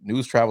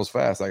news travels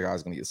fast, that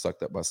guy's going to get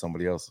sucked up by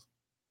somebody else.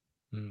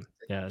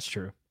 Yeah, that's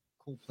true.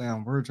 Cool play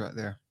on words right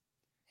there.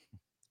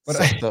 But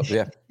sucked up,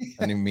 yeah. I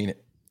didn't even mean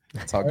it.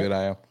 That's how good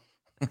I am.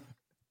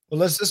 Well,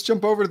 let's just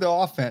jump over to the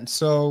offense.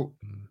 So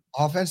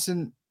offense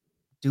didn't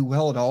do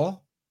well at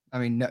all. I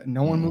mean,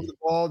 no one moved the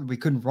ball. We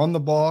couldn't run the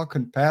ball,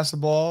 couldn't pass the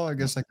ball. I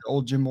guess like the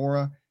old Jim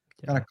Mora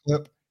kind of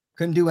clip.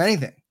 Couldn't do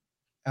anything.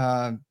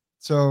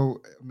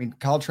 So, I mean,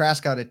 Kyle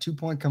Trask got a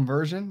 2-point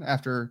conversion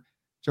after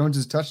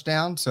Jones's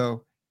touchdown.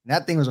 So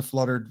that thing was a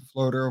floater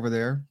over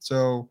there.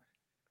 So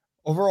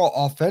overall,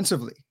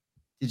 offensively,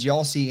 did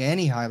y'all see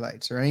any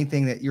highlights or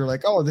anything that you're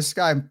like, oh, this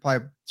guy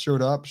probably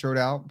showed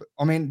out? But,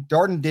 I mean,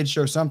 Darden did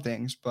show some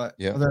things, but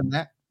other than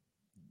that.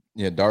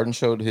 Yeah, Darden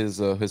showed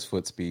his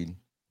foot speed.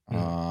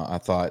 I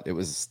thought it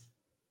was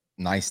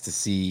nice to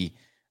see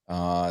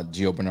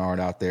Gio Bernard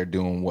out there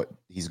doing what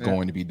he's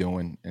going to be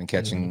doing and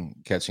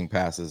catching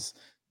passes.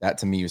 That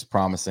to me was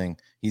promising.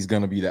 He's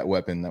going to be that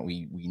weapon that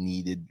we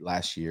needed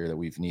last year, that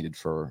we've needed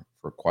for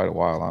quite a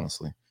while,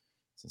 honestly,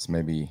 since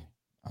maybe,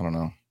 I don't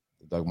know,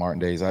 the Doug Martin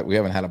days. We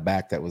haven't had a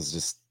back that was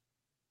just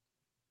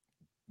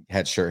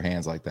had sure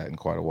hands like that in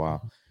quite a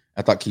while.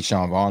 I thought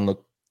Keyshawn Vaughn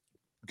looked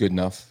good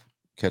enough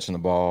catching the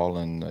ball,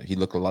 and he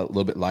looked a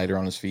little bit lighter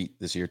on his feet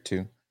this year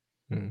too.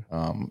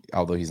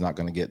 Although he's not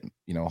going to get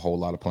a whole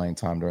lot of playing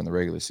time during the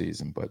regular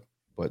season,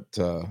 but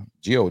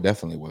Gio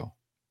definitely will.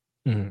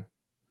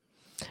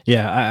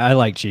 Yeah, I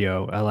like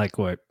Gio. I like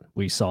what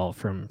we saw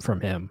from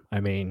him.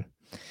 I mean,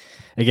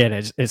 again,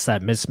 it's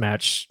that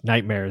mismatch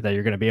nightmare that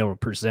you're going to be able to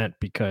present,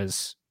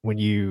 because when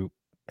you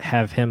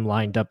have him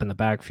lined up in the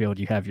backfield,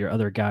 you have your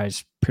other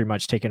guys pretty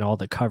much taking all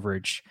the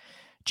coverage.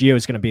 Gio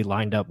is going to be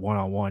lined up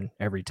one-on-one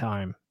every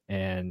time,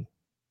 and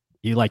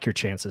you like your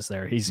chances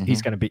there. He's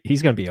going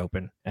to be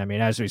open. I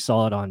mean, as we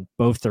saw it on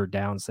both third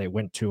downs, they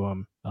went to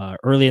him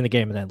early in the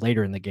game and then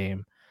later in the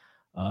game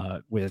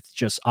with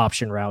just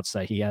option routes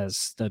that he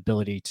has the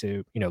ability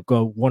to,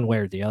 go one way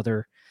or the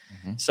other.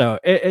 So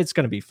it's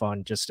going to be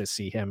fun just to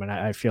see him. And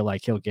I feel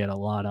like he'll get a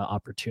lot of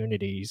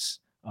opportunities,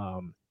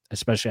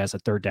 especially as a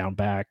third down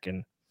back.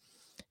 And,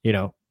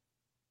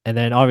 and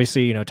then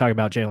obviously, talking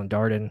about Jalen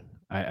Darden,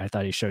 I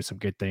thought he showed some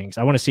good things.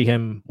 I want to see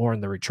him more in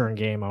the return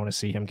game. I want to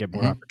see him get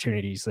more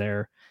opportunities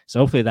there. So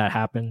hopefully that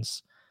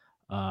happens.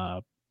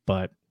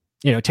 But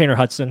Tanner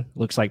Hudson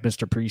looks like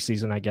Mr.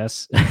 Preseason, I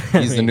guess.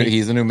 He's the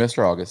new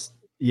Mr. August.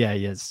 Yeah,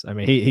 he is. I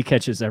mean, he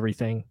catches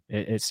everything,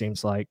 it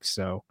seems like.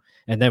 So,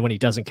 and then when he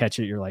doesn't catch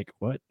it, you're like,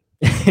 what?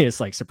 It's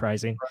like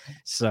surprising. Right.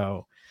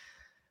 So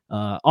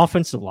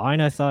offensive line,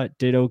 I thought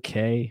did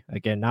okay.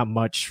 Again, not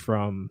much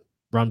from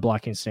run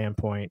blocking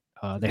standpoint.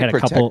 They had a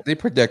couple. They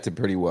protected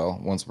pretty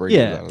well once Brady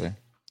was out of there.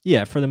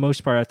 Yeah, for the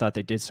most part, I thought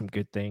they did some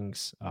good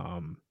things.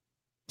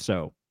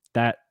 So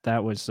that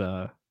was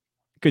a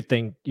good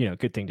thing.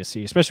 Good thing to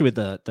see, especially with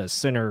the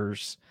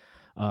centers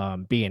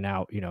being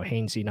out,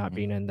 Hainsey not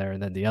being in there,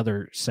 and then the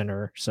other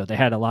center. So they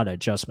had a lot of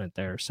adjustment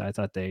there. So I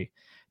thought they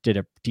did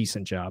a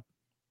decent job.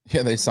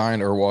 Yeah, they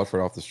signed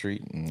Watford off the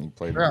street and he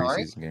played a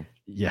preseason game.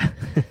 Yeah.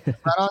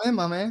 Right on him,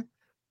 my man.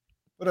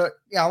 But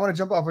I want to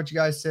jump off what you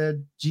guys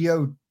said.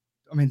 Gio,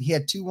 I mean, he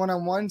had 2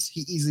 1-on-1s.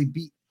 He easily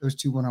beat those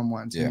 2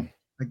 1-on-1s. Yeah.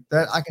 Like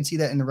that, I can see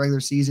that in the regular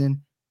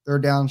season.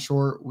 3rd down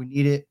short, we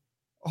need it.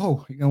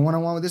 Oh, you're going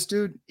 1-on-1 with this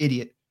dude?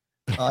 Idiot.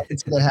 I can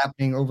see that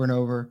happening over and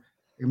over.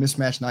 Your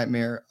mismatch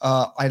nightmare.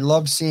 I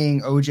love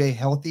seeing OJ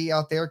healthy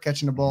out there,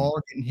 catching the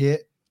ball, getting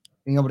hit,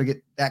 being able to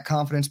get that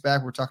confidence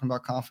back. We're talking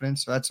about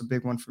confidence, so that's a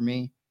big one for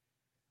me.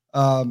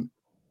 And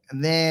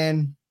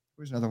then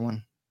where's another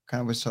one?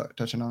 Kind of was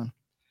touching on.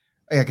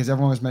 Oh, yeah, because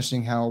everyone was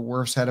mentioning how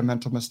Wirfs had a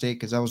mental mistake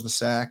because that was the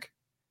sack.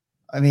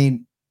 I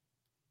mean,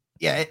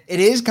 yeah, it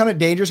is kind of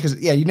dangerous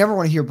because you never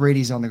want to hear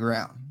Brady's on the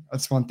ground.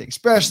 That's one thing,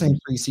 especially in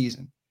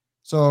preseason.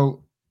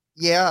 So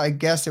yeah, I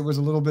guess it was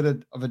a little bit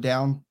of a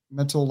down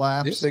mental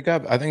lapse.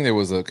 I think there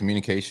was a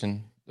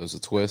communication, there was a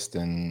twist,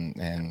 and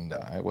it's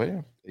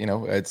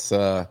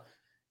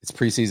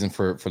preseason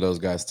for those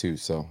guys too.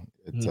 So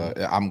it's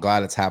I'm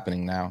glad it's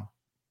happening now,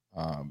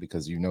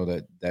 because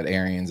that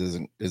Arians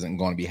isn't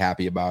going to be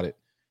happy about it,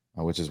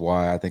 which is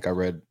why I think I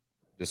read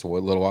just a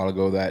little while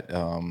ago that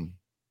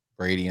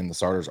Brady and the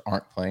starters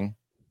aren't playing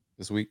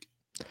this week.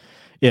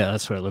 Yeah,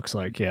 that's what it looks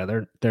like. Yeah,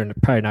 they're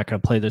probably not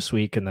going to play this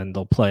week, and then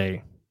they'll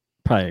play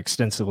probably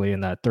extensively in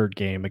that 3rd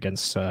game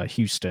against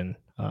Houston.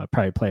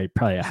 Probably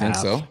a half. Think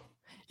so?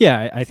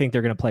 Yeah, I think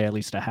they're going to play at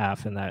least a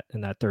half in that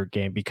 3rd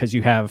game because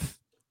you have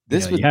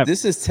this.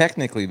 This is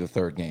technically the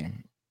 3rd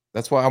game.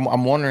 That's why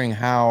I'm wondering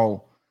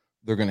how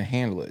they're going to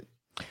handle it.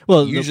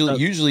 Well,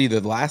 usually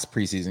the last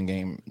preseason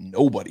game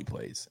nobody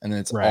plays, and then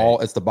it's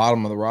the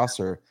bottom of the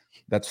roster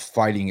that's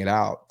fighting it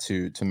out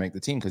to make the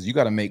team, because you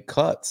got to make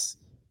cuts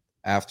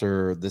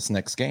after this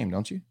next game,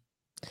 don't you?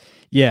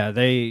 Yeah,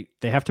 they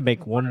have to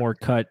make one more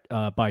cut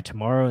by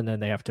tomorrow, and then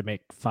they have to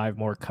make 5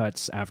 more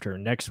cuts after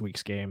next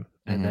week's game.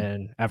 And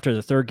then after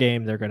the 3rd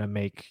game, they're going to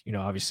make,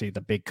 obviously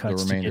the big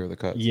cuts. The remainder of the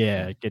cuts.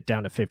 Yeah, get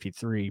down to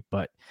 53.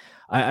 But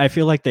I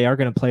feel like they are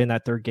going to play in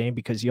that 3rd game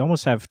because you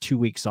almost have 2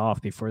 weeks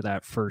off before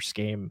that first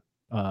game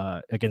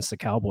against the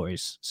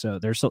Cowboys. So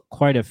there's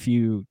quite a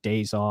few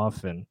days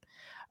off, and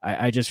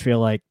I just feel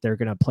like they're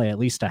going to play at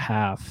least a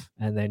half,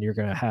 and then you're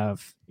going to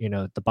have,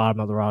 the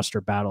bottom of the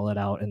roster battle it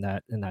out in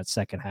that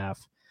second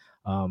half.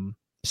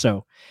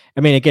 So,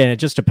 I mean, again, it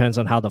just depends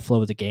on how the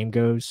flow of the game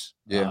goes.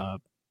 Yeah.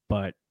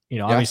 But,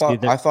 obviously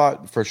I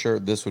thought for sure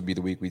this would be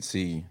the week we'd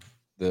see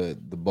the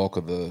bulk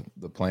of the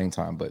playing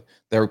time, but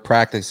they're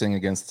practicing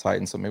against the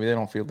Titans, so maybe they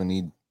don't feel the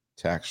need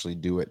to actually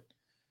do it,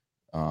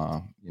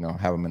 have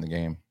them in the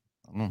game.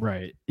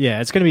 Right. Yeah,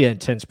 it's going to be an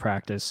intense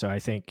practice. So I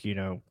think,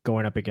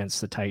 going up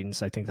against the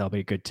Titans, I think that'll be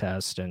a good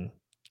test and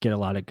get a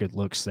lot of good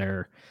looks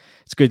there.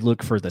 It's a good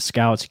look for the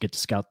scouts. You get to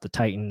scout the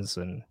Titans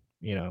and,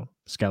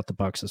 scout the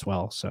Bucs as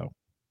well. So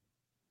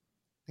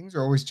things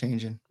are always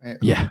changing.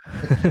 Yeah.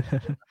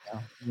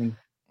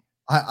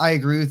 I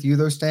agree with you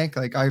though, Stank.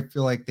 Like, I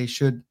feel like they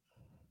should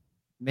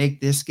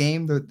make this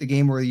game the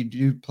game where you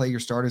do play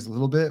your starters a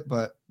little bit.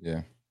 But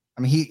yeah,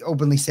 I mean, he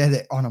openly said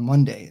it on a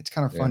Monday. It's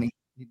kind of funny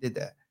he did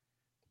that.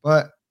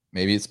 But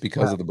maybe it's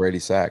because of the Brady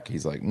sack.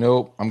 He's like,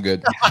 nope, I'm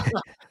good.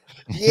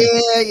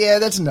 yeah,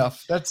 that's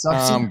enough.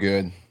 I'm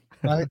good.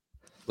 Right?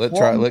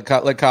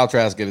 Let Kyle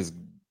Trask get his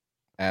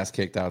ass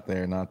kicked out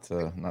there, not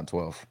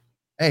 12.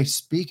 Hey,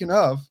 speaking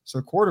of,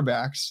 so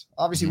quarterbacks,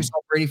 obviously we saw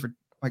Brady for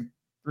like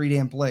 3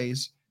 damn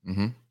plays.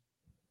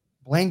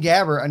 Blaine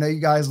Gabbert, I know you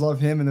guys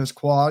love him and those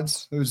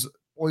quads, those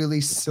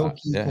oily,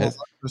 silky. Yeah,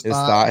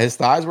 his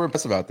thighs were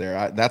impressive out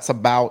there. That's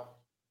about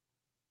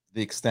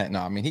the extent.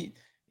 No, I mean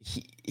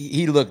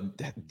he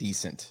looked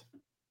decent.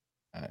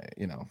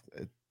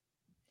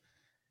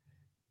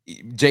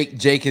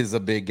 Jake is a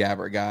big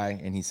Gabbert guy,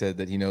 and he said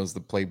that he knows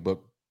the playbook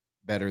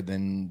better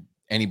than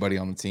anybody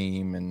on the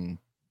team. And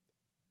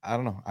I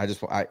don't know. I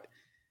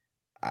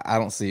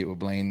don't see it with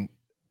Blaine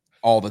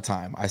all the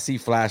time. I see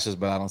flashes,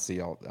 but I don't see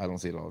it all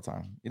the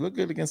time. He looked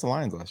good against the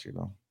Lions last year,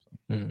 though.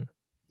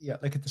 Yeah,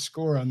 look at the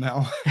score on that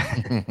one.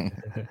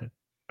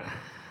 I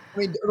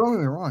mean, don't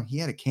get me wrong. He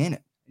had a cannon.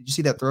 Did you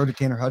see that throw to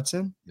Tanner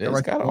Hudson? Yeah,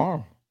 he's got an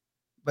arm.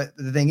 But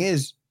the thing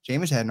is,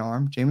 Jameis had an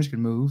arm. Jameis could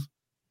move.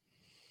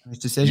 His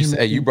decision.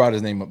 You brought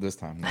his name up this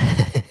time.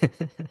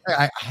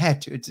 I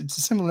had to. It's a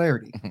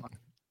similarity.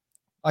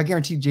 I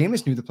guarantee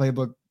Jameis knew the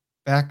playbook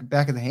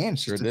back of the hand.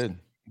 Sure did.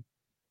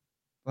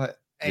 But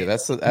yeah,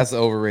 that's the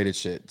overrated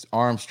shit. It's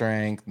arm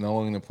strength,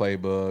 knowing the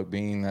playbook,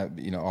 being that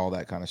all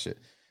that kind of shit.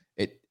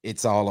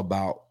 It's all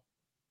about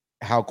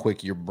how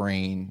quick your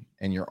brain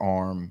and your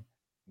arm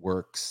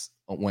works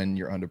when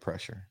you're under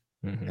pressure.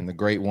 And the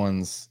great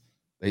ones,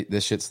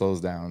 this shit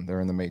slows down.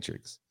 They're in the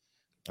matrix.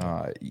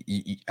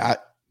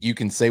 You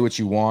can say what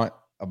you want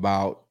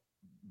about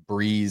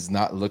Breeze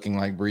not looking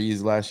like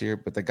Breeze last year,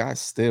 but the guy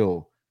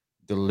still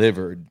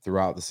delivered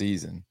throughout the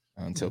season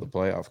until the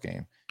playoff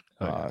game.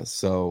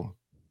 So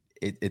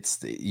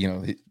it's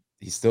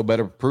he still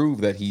better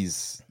prove that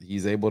he's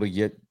able to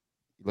get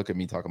Look at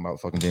me talking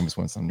about fucking Jameis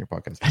Winston on your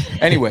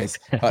podcast. Anyways,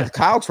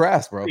 Kyle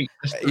Trask, bro.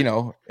 You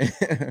know,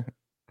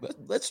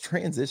 let's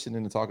transition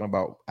into talking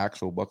about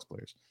actual Bucs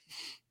players.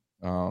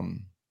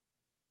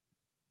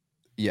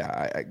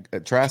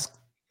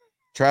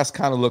 Trask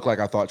kind of looked like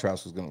I thought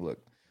Trask was going to look.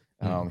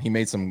 He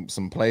made some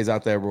plays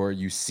out there where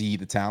you see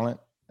the talent,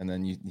 and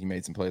then he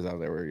made some plays out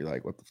there where you're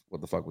like,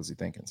 what the fuck was he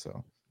thinking?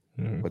 So,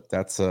 but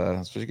that's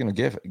what you're going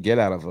to get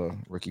out of a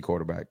rookie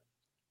quarterback.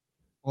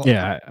 Well,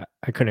 yeah,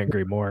 I couldn't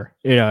agree more.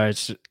 You know,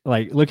 it's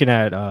like looking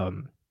at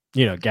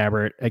you know,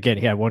 Gabbert again.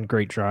 He had one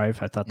great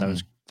drive. I thought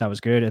that was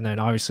good, and then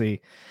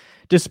obviously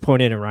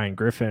disappointed in Ryan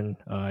Griffin.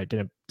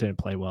 Didn't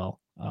play well.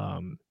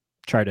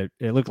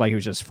 It looked like he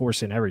was just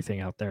forcing everything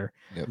out there.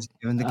 Yep. He's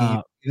giving the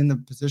game, giving the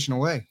position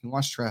away. He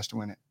wants Trask to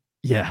win it.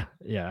 Yeah.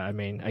 I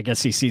mean, I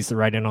guess he sees the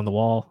writing on the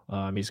wall.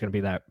 He's going to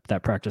be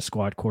that practice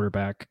squad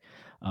quarterback.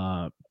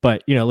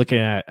 But you know, looking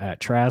at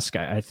Trask,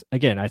 I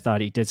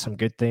thought he did some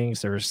good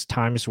things. There was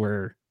times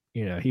where,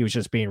 you know, he was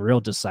just being real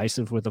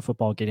decisive with the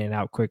football, getting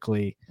out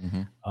quickly.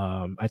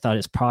 I thought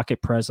his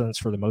pocket presence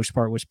for the most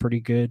part was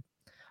pretty good.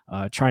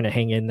 Trying to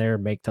hang in there,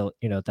 make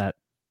that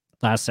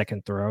last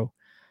second throw.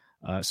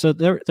 So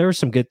there were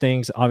some good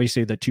things.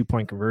 Obviously, the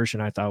 2-point conversion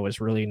I thought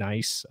was really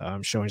nice,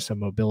 showing some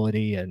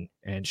mobility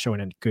and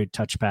showing a good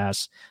touch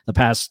pass. The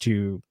pass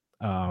to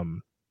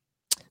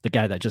the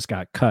guy that just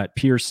got cut,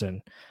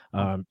 Pearson,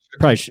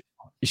 probably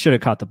should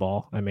have caught the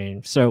ball. I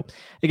mean, so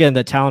again,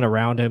 the talent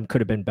around him could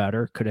have been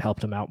better, could have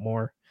helped him out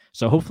more.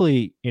 So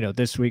hopefully, you know,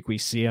 this week we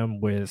see him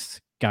with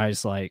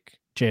guys like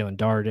Jalen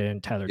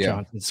Darden, Tyler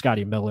Johnson,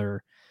 Scotty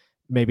Miller,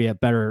 maybe a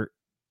better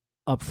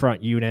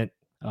upfront unit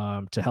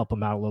to help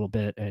him out a little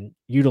bit and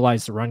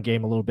utilize the run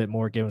game a little bit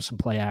more, give him some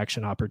play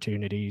action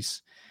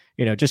opportunities,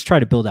 you know, just try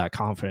to build that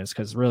confidence,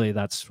 because really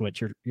that's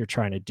what you're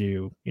trying to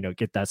do, you know,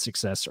 get that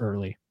success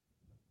early.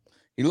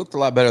 He looked a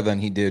lot better than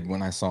he did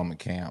when I saw him at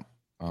camp.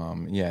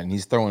 And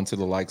he's throwing to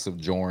the likes of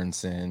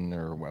Jorgensen,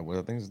 or what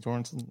I think is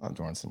Jorgensen, not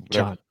Jorgensen,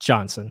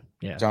 Johnson.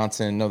 Yeah,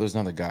 Johnson. No, there's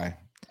another guy.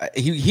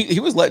 He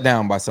was let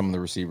down by some of the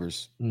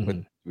receivers,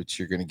 which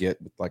you're going to get.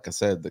 Like I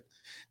said, the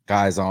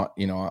guys on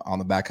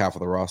the back half of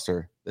the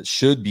roster that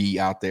should be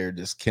out there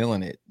just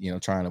killing it, you know,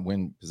 trying to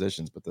win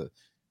positions. But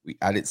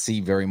I didn't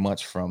see very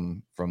much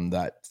from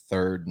that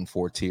third and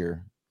fourth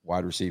tier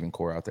wide receiving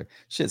core out there.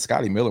 Shit,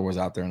 Scotty Miller was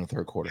out there in the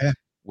third quarter,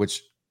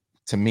 which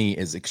to me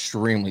is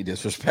extremely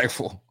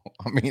disrespectful.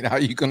 I mean, how are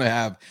you going to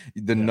have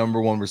the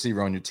number one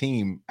receiver on your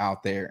team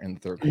out there in the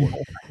third quarter?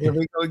 Here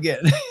we go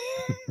again.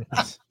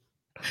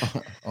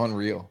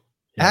 Unreal.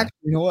 Actually,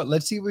 you know what?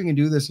 Let's see if we can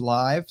do this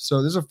live.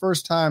 So this is the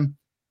first time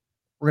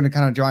we're going to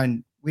kind of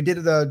join. We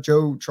did the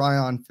Joe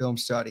Tryon film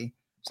study.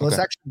 So let's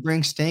actually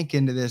bring Stank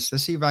into this.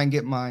 Let's see if I can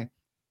get my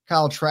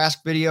Kyle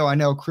Trask video. I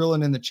know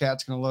Krillin in the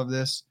chat's going to love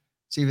this.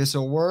 See if this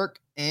will work.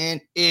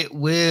 And it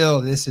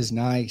will. This is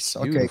nice.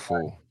 Okay.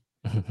 Beautiful.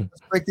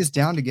 Let's break this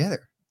down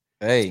together.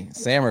 Hey,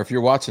 Sammer, if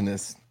you're watching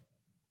this,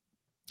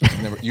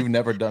 you've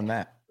never done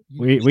that.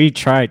 We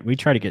tried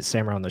to get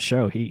Sammer on the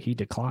show. He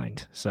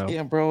declined. So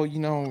yeah, bro. You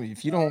know,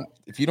 if you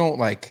don't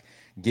like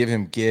give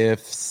him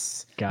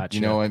gifts, gotcha,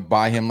 you know, and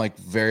buy him like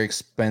very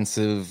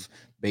expensive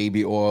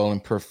baby oil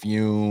and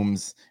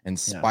perfumes and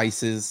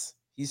spices,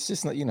 he's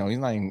just not. You know, he's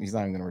not even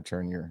going to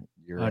return your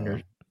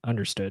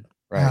understood.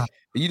 Right.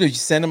 Yeah. You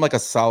send him like a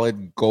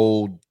solid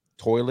gold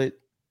toilet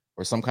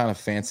or some kind of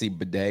fancy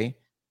bidet,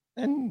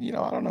 and you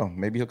know, I don't know,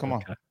 maybe he'll come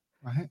on.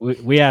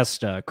 Right. We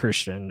asked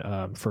Christian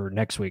for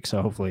next week,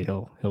 so hopefully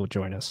he'll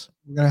join us.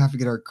 We're gonna have to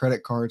get our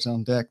credit cards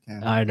on deck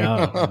now. I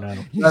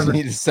know. You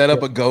need to set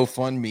up a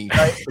GoFundMe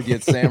to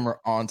get Sammer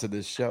onto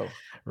this show.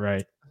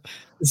 Right.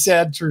 The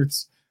sad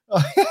truths.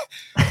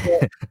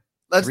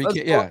 Let's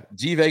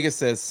G Vegas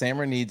says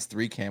Sammer needs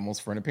 3 camels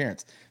for an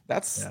appearance.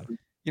 That's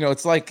you know,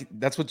 it's like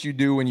that's what you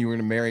do when you were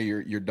to marry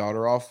your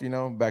daughter off, you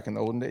know, back in the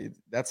olden days.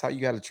 That's how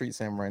you got to treat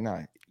Sam right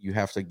now. You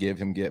have to give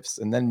him gifts,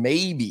 and then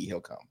maybe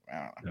he'll come.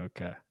 I don't know.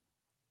 Okay.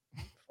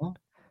 Well,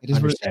 it is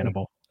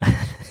understandable.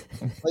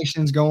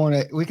 Inflation's going.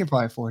 We can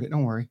probably afford it.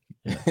 Don't worry.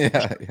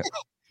 Yeah.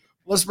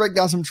 Let's break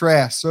down some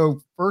trash.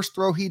 So first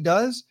throw he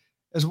does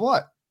is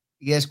what?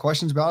 He has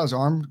questions about his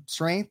arm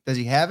strength. Does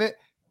he have it?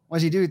 What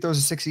does he do? He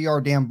throws a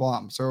 60-yard damn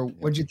bomb. So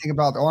what do you think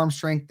about the arm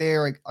strength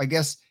there? I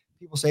guess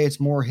people say it's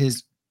more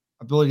his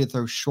ability to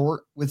throw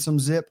short with some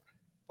zip,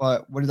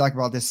 but what do you like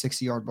about this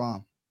 60-yard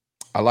bomb?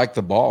 I like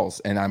the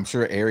balls, and I'm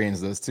sure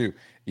Arians does too.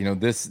 You know,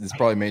 this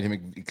probably made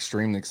him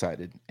extremely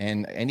excited.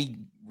 And any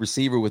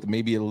receiver with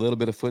maybe a little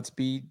bit of foot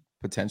speed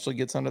potentially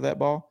gets under that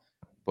ball,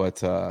 but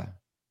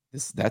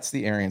that's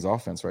the Arians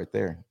offense right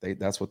there.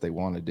 That's what they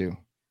want to do.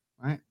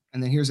 Right.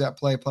 And then here's that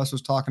play Plus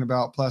was talking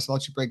about. Plus, I'll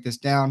let you break this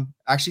down.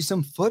 Actually,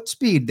 some foot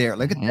speed there.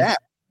 Look at that.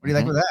 What do you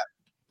like with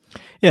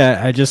that?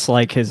 Yeah, I just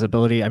like his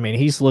ability. I mean,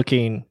 he's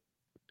looking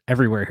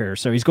everywhere here.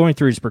 So he's going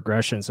through his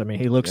progressions. I mean,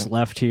 he looks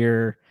left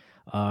here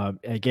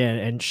again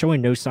and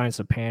showing no signs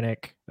of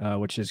panic,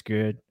 which is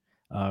good.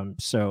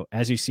 So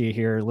as you see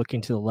here,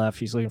 looking to the left,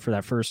 he's looking for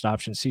that first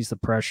option, sees the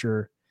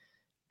pressure.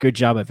 Good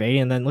job of A.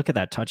 And then look at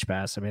that touch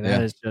pass. I mean,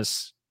 that is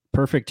just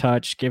perfect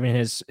touch, giving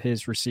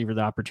his receiver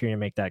the opportunity to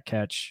make that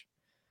catch.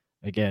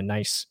 Again,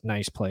 nice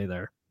play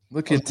there.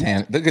 Look at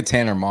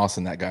Tanner Moss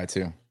and that guy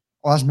too.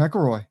 Oh, that's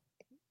McElroy.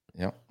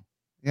 Yep.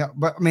 Yeah,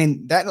 but I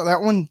mean that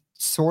one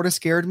sort of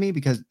scared me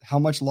because how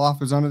much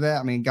loft was under that.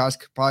 I mean, guys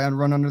could probably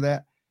run under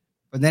that.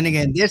 But then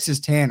again, this is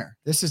Tanner.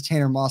 This is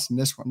Tanner Moss in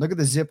this one. Look at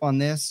the zip on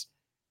this.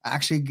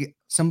 Actually, get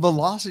some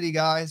velocity,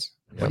 guys.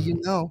 What do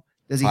you know?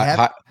 Does he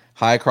have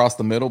high across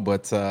the middle?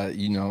 But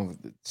you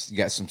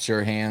got some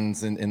sure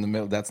hands in the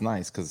middle. That's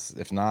nice because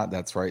if not,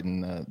 that's right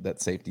in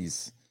that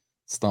safety's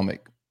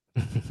stomach.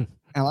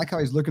 I like how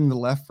he's looking to the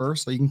left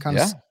first, so you can kind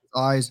of see his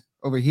eyes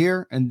over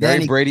here, and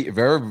then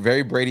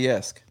very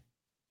Brady-esque.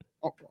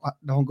 Oh,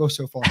 don't go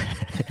so far.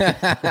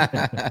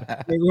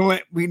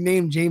 we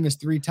named Jameis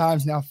 3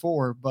 times, now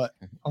 4, but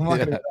I'm not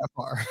going to go that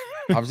far.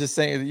 I was just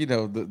saying,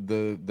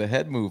 the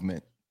head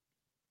movement.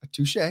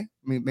 Touche. I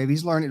mean, maybe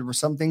he's learning.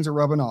 Some things are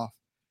rubbing off.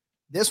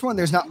 This one,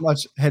 there's not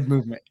much head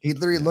movement. He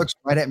literally looks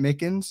right at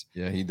Mickens.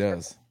 Yeah, he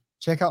does.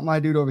 Check out my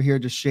dude over here,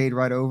 just shade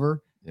right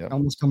over. Yeah,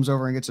 almost comes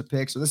over and gets a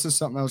pick. So this is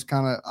something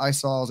I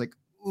saw. I was like,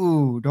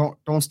 ooh,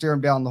 don't stare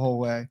him down the whole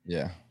way.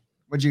 Yeah.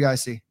 What'd you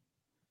guys see?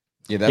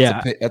 Yeah,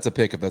 that's a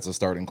pick if that's a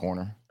starting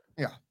corner.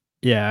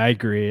 Yeah, I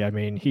agree. I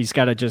mean, he's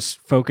got to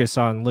just focus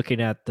on looking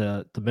at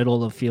the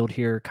middle of the field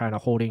here, kind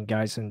of holding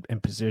guys in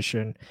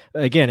position.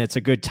 Again, it's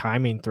a good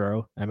timing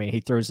throw. I mean,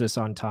 he throws this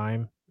on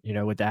time,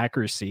 with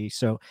accuracy.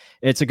 So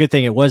it's a good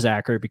thing it was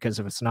accurate, because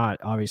if it's not,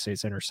 obviously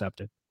it's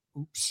intercepted.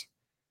 Oops.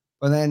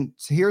 But then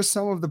so here's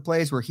some of the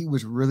plays where he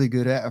was really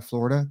good at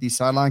Florida. These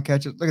sideline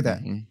catches. Look at that.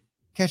 Mm-hmm.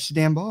 Catch the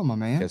damn ball, my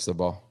man. Catch the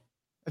ball.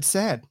 That's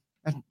sad.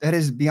 That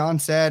is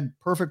beyond sad.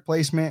 Perfect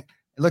placement.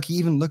 Look, he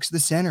even looks to the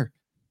center.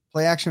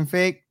 Play action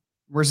fake.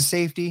 Where's the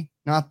safety?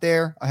 Not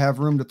there. I have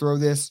room to throw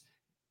this.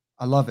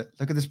 I love it.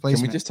 Look at this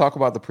placement. Can we just talk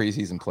about the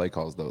preseason play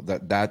calls though?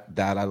 That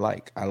I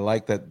like. I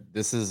like that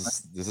this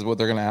is what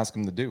they're going to ask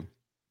him to do.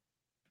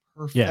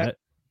 Perfect.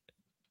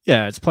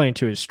 Yeah, it's playing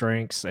to his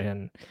strengths,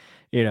 and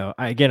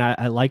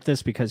I like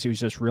this because he was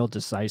just real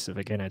decisive.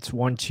 Again, it's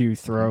 1-2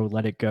 throw,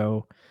 let it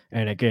go,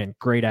 and again,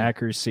 great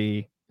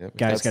accuracy. Yep.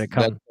 Guys got to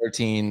come.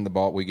 13, the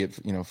ball we get,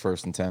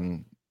 first and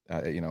 10,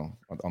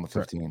 on the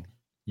 15.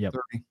 Yep.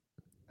 30.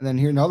 And then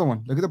here another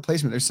one. Look at the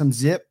placement. There's some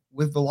zip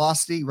with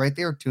velocity right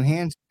there. 2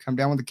 hands, come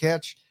down with the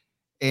catch.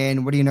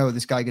 And what do you know?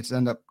 This guy gets to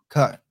end up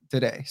cut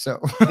today. So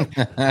what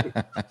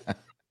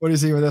do you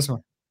see with this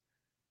one?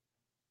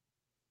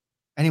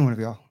 Any one of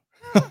y'all?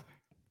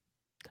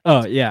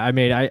 Oh, yeah. I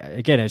mean,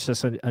 it's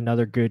just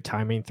another good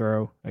timing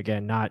throw.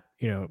 Again, not,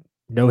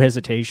 no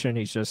hesitation.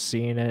 He's just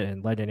seeing it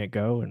and letting it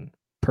go, and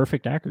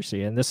perfect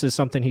accuracy. And this is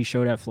something he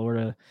showed at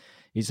Florida.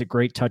 He's a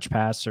great touch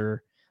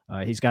passer.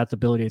 He's got the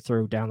ability to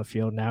throw down the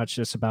field. Now it's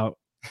just about,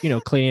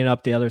 cleaning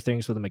up the other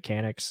things with the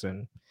mechanics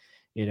and,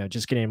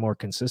 just getting more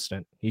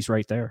consistent. He's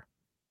right there.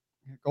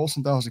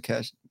 Golson, that was a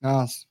catch.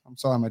 No, I'm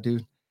sorry, my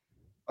dude.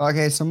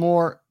 Okay, some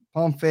more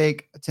pump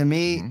fake. To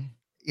me,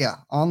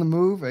 on the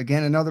move.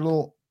 Again, another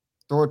little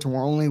throw it to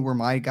where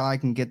my guy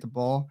can get the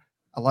ball.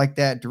 I like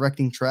that,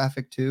 directing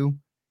traffic too.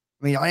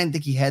 I mean, I didn't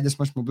think he had this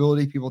much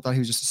mobility. People thought he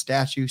was just a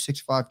statue,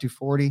 6'5",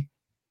 240.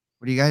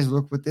 What do you guys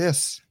look with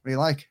this? What do you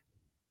like?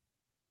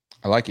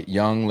 I like it.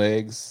 Young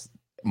legs,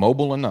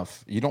 mobile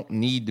enough. You don't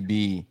need to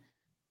be,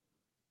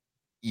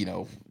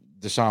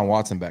 Deshaun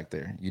Watson back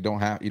there.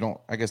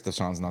 I guess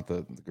Deshaun's not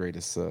the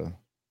greatest,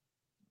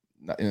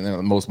 not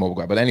the most mobile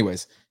guy. But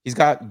anyways, he's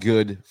got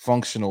good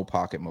functional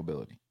pocket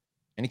mobility.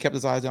 And he kept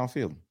his eyes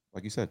downfield,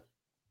 like you said.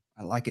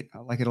 I like it. I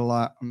like it a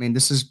lot. I mean,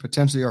 this is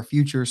potentially our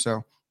future.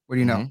 So what do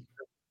you know?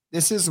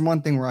 This is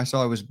one thing where I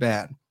saw it was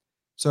bad.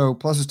 So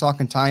plus is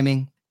talking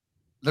timing.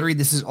 Literally,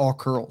 this is all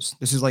curls.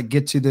 This is like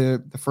get to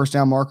the first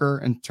down marker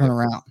and turn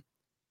around.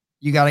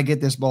 You got to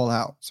get this ball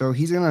out. So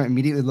he's going to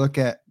immediately look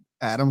at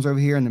Adams over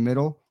here in the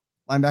middle.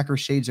 Linebacker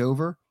shades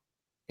over.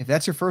 If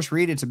that's your first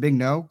read, it's a big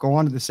no. Go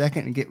on to the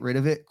second and get rid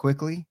of it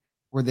quickly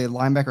where the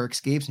linebacker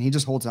escapes, and he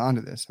just holds on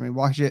to this. I mean,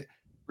 watch it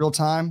real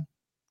time.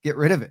 Get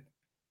rid of it.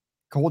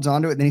 Holds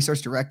on to it, then he starts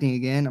directing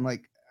again. I'm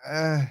like,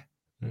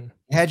 you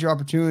had your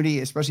opportunity,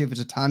 especially if it's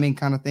a timing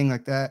kind of thing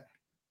like that.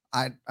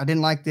 I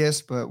didn't like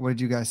this, but what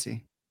did you guys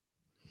see?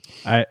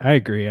 I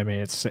agree. I mean,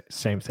 it's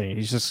same thing.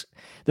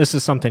 This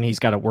is something he's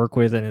got to work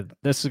with, and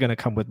this is going to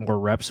come with more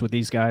reps with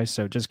these guys.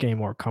 So just getting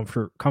more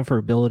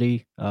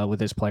comfortability with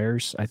his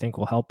players, I think,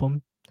 will help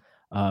him.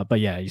 But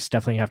yeah, he's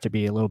definitely have to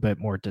be a little bit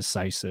more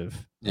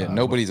decisive. Yeah,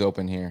 nobody's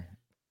open here.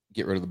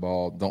 Get rid of the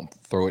ball. Don't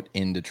throw it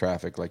into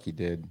traffic like he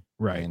did.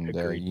 Right.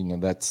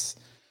 And that's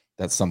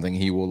something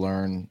he will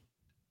learn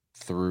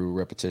through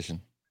repetition.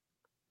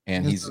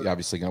 And he's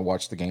obviously going to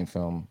watch the game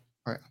film.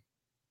 All right.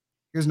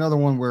 Here's another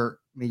one where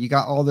you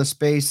got all this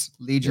space,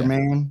 lead your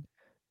man.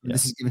 Yeah.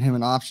 This is giving him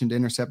an option to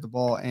intercept the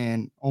ball,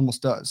 and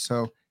almost does.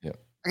 So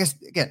I guess,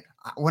 again,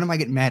 what am I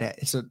getting mad at?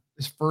 It's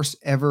his first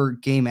ever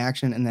game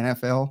action in the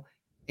NFL,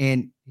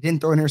 and he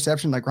didn't throw an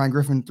interception like Ryan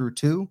Griffin threw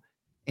 2,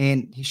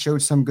 and he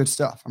showed some good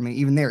stuff. I mean,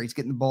 even there, he's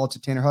getting the ball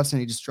to Tanner Hudson.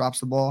 He just drops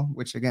the ball,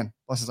 which, again,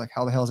 plus is like,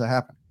 how the hell does that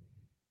happen?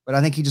 But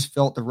I think he just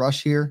felt the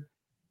rush here.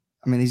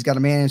 I mean, he's got a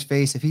man in his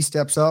face. If he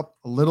steps up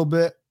a little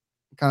bit,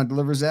 kind of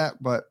delivers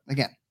that. But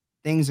again,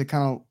 things to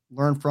kind of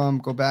learn from,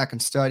 go back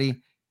and study.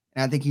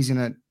 And I think he's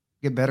going to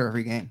get better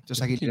every game, just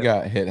like he did.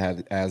 got hit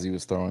as he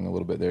was throwing a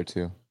little bit there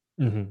too.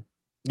 Mm-hmm.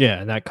 Yeah,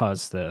 and that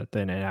caused the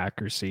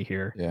inaccuracy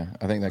here. Yeah,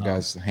 I think that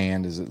guy's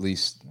hand is at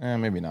least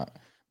maybe not,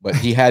 but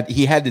he had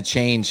to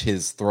change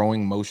his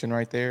throwing motion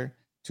right there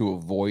to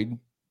avoid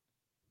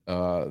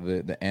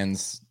the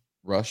ends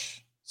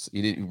rush. So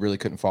he really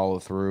couldn't follow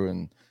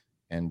through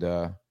and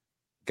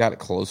got it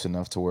close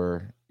enough to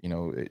where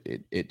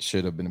it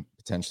should have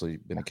potentially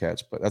been a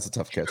catch, but that's a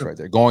tough catch right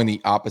there. Going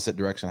the opposite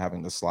direction,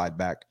 having to slide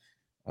back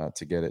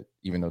to get it,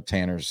 even though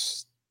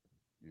Tanner's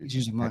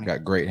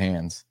got great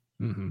hands.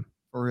 Mm-hmm.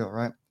 For real,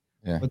 right?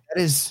 Yeah. But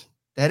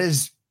that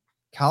is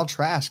Kyle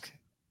Trask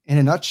in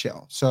a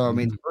nutshell. So I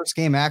mean, first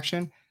game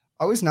action,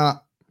 I was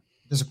not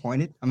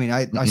disappointed. I mean,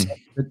 I saw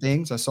good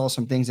things. I saw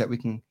some things that we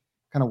can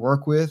kind of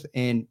work with,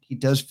 and he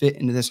does fit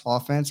into this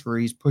offense where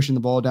he's pushing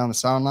the ball down the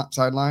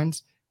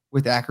sidelines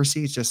with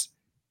accuracy. It's just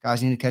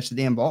guys need to catch the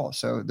damn ball.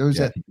 So those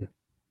that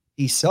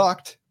he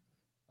sucked.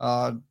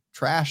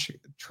 Trask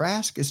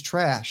is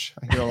trash.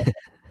 I hear.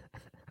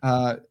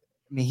 I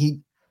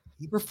mean,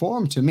 he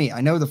performed to me. I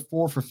know the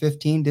 4 for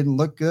 15 didn't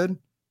look good.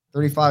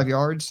 35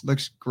 yards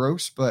looks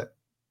gross, but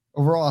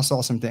overall, I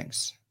saw some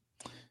things.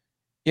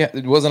 Yeah,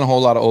 it wasn't a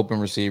whole lot of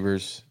open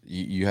receivers.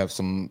 You have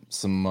some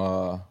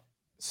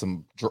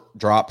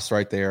drops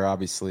right there,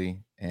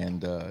 obviously,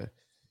 and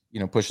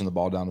pushing the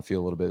ball down the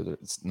field a little bit.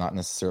 It's not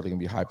necessarily going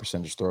to be high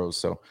percentage throws.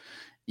 So,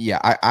 yeah,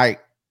 I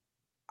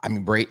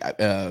mean,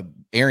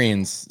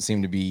 Arians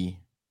seemed to be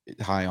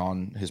high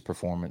on his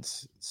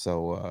performance.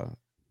 So,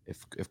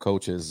 if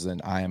coaches,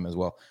 and I am as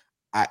well,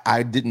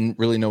 I didn't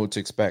really know what to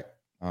expect.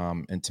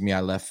 And to me,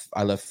 I left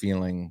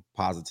feeling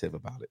positive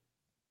about it.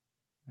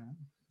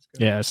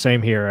 Yeah,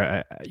 same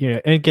here.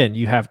 And again,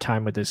 you have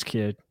time with this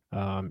kid.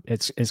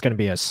 It's going to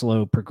be a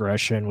slow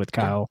progression with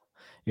Kyle.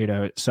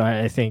 So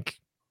I think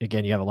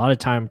again, you have a lot of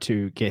time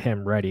to get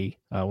him ready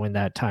when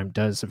that time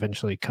does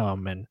eventually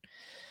come. And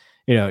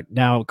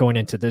now going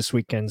into this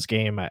weekend's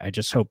game, I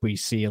just hope we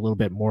see a little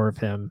bit more of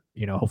him.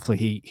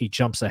 Hopefully he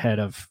jumps ahead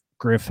of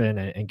Griffin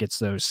and gets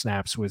those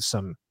snaps with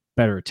some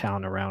better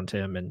talent around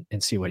him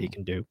and see what he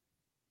can do.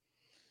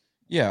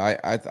 Yeah,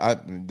 I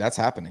that's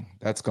happening.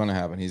 That's going to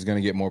happen. He's going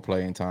to get more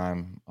playing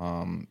time.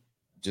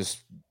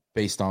 Just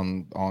based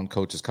on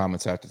coach's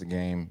comments after the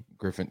game,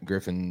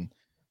 Griffin,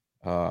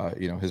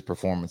 his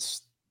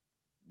performance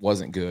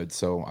wasn't good.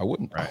 So I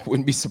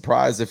wouldn't be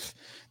surprised if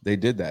they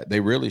did that. They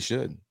really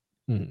should.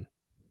 Mm-hmm.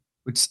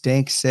 Would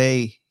Stank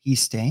say he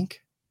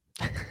stank?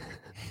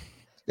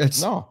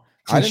 No,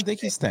 I didn't think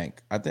he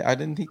stank. I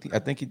didn't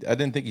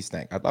think he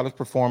stank. I thought his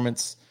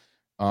performance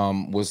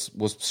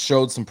was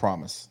showed some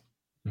promise.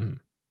 Mm-hmm.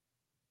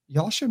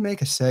 Y'all should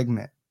make a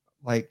segment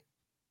like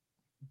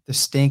the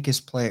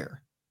stankest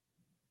player,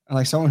 and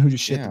like someone who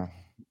just shit,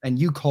 and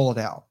you call it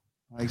out,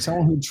 like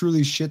someone who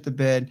truly shit the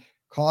bed,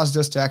 caused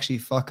us to actually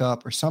fuck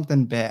up or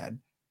something bad.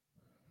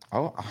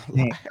 Oh,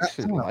 I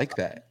actually like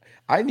that.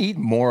 I need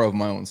more of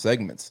my own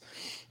segments.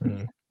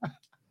 Mm-hmm.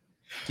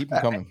 Keep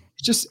them coming.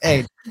 Just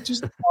a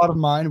thought of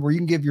mine where you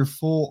can give your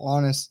full,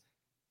 honest,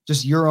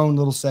 just your own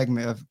little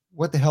segment of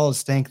what the hell is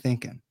Stank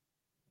thinking.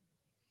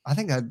 I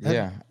think I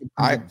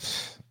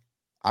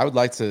would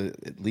like to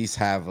at least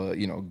have a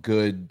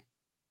good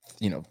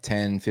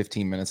 10,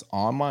 15 minutes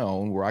on my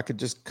own where I could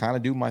just kind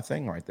of do my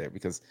thing right there,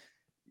 because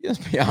let's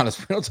be honest,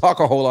 we don't talk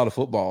a whole lot of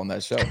football on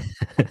that show.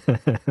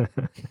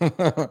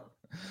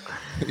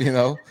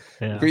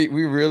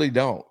 We really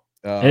don't.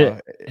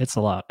 It's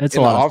a lot. It's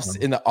a lot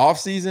in the off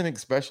season,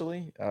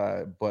 especially.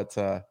 But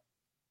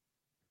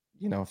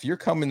if you're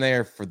coming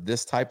there for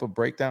this type of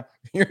breakdown,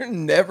 you're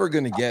never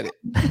going to get it.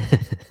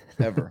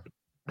 Ever.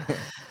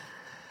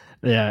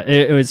 Yeah,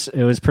 it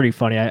was pretty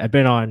funny. I've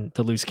been on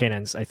the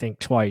LooseCannons, I think,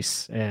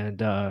 twice,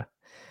 and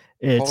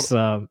it's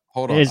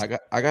hold on.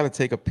 I got to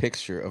take a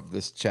picture of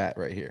this chat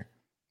right here.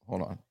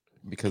 Hold on,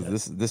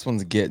 because this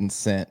one's getting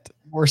sent.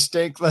 More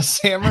Stank,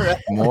 less Sammer.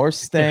 More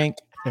Stank,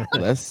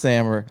 less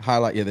Sammer.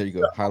 Highlight. Yeah, there you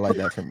go. Highlight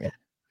that for me.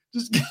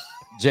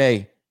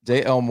 J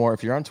Elmore,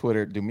 if you're on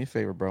Twitter, do me a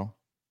favor, bro.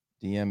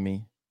 DM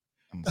me.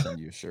 I'm gonna send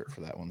you a shirt for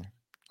that one.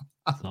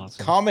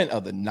 Awesome. Comment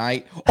of the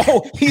night.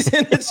 Oh, he's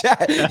in the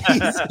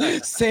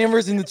chat.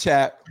 Sammer's in the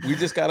chat. We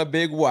just got a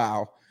big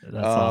wow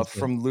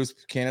from Loose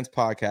Cannons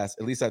podcast.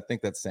 At least I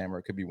think that's Sammer.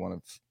 It could be one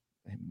of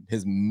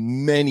his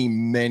many,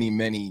 many,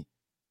 many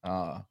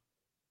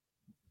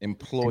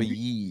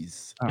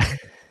employees.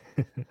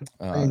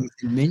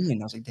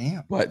 Minion. I was like,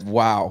 damn. But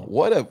wow,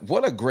 what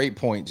a great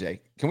point,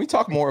 Jay. Can we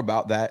talk more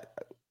about that?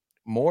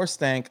 More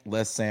Stank,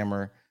 less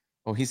Sammer.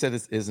 Oh, he said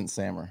this isn't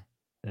Sammer.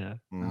 Yeah.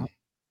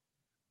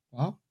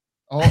 Well.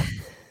 Oh,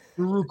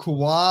 Farouk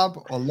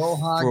Kawab,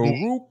 aloha.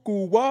 Farouk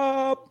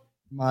Kawab.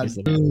 My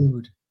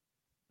dude.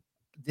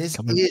 This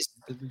is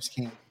the Loose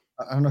Cannon.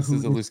 I don't know who. This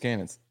is the Loose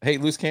Cannons. Hey,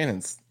 Loose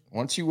Cannons,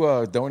 once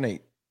you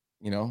donate,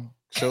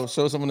 show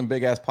some of them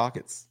big ass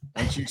pockets.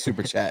 Once you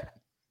super chat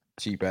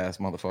cheap ass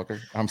motherfucker.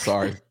 I'm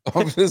sorry.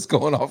 I'm just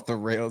going off the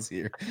rails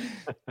here.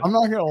 I'm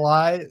not gonna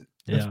lie.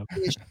 Yeah.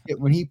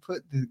 When he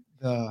put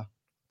the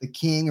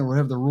king or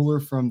whatever, the ruler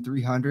from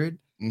 300,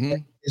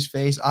 his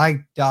face, I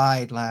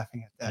died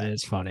laughing at that. It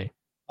is funny.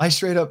 I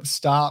straight up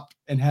stopped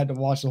and had to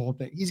watch the whole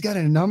thing. He's got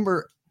a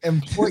number.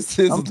 This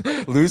is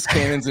Loose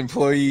Cannons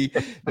employee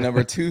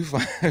number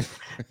 25.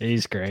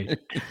 He's great.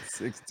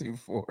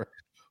 624.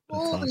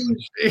 Holy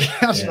shit.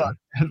 That's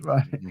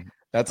funny.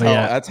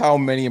 That's how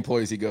many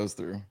employees he goes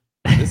through.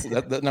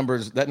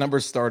 That number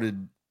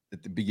started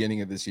at the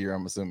beginning of this year,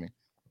 I'm assuming.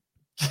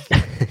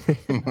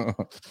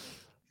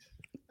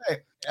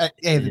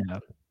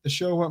 The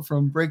show went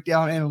from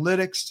breakdown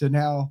analytics to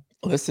now.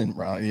 Listen,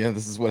 Ron,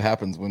 this is what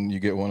happens when you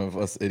get one of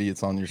us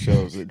idiots on your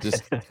shows. It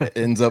just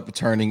ends up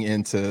turning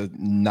into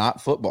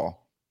not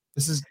football.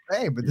 This is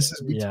I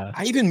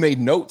even made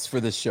notes for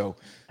this show.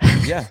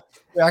 Yeah,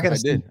 I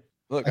did.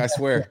 Look, I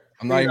swear,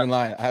 I'm not even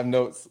lying. I have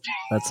notes.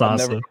 That's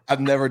awesome.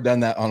 I've never done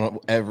that on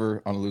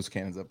a Loose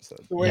Cannons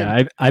episode.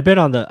 Yeah, I've been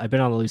on the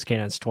Loose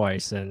Cannons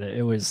twice, and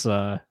it was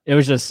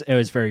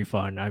very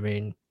fun. I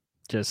mean,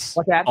 just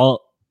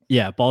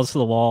balls to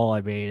the wall.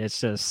 I mean,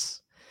 it's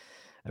just,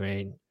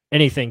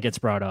 anything gets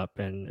brought up,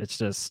 and it's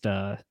just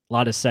a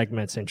lot of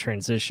segments and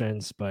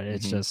transitions, but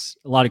it's just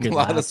a lot of good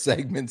of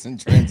segments and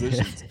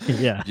transitions.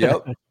 Yeah.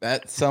 Yep.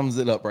 That sums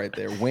it up right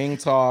there. Wing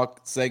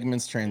talk,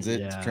 segments,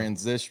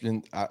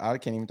 transition. I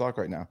can't even talk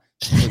right now.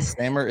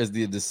 Stammer is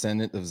the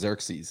descendant of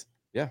Xerxes.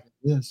 Yeah.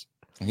 Yes.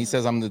 And he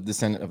says I'm the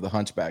descendant of the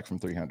hunchback from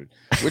 300,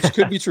 which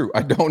could be true.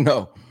 I don't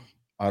know.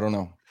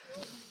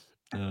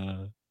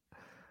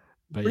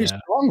 But pretty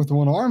strong with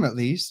one arm, at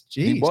least.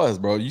 Jeez. He was,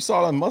 bro. You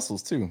saw them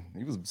muscles too.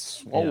 He was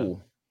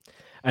swole. Yeah.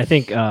 I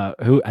think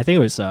it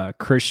was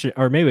Christian,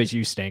 or maybe it was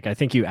you, Stank. I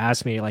think you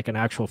asked me like an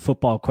actual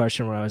football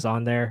question when I was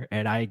on there,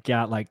 and I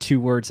got like 2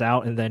 words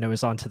out, and then it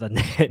was on to the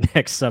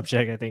next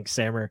subject. I think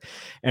Sammer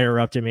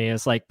interrupted me.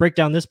 It's like, break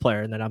down this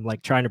player, and then I'm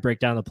like trying to break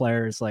down the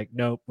player. It's like,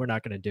 nope, we're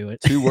not going to do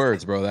it. 2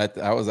 words, bro. That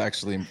was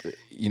actually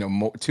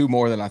 2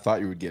 more than I thought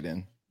you would get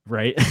in.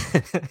 Right.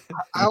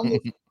 I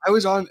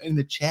was on in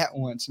the chat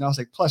once, and I was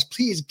like, "Plus,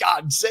 please,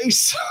 God, say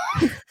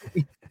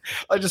something."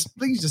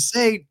 Please just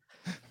say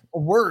a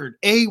word.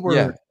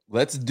 Yeah,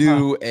 let's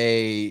do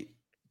a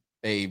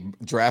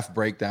draft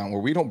breakdown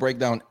where we don't break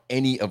down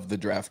any of the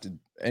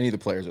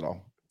players at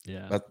all.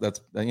 Yeah, that's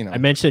I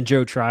mentioned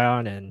Joe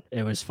Tryon, and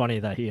it was funny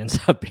that he ends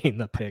up being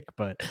the pick.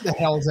 But what the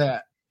hell's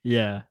that?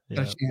 Yeah.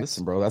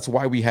 Listen, bro, that's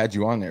why we had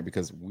you on there,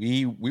 because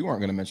we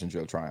weren't going to mention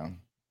Joe Tryon.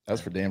 That's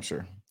for damn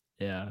sure.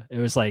 Yeah, it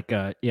was like,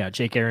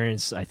 Jake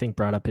Aarons, I think,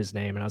 brought up his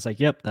name, and I was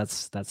like, "Yep,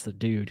 that's the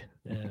dude."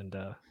 And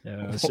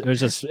it was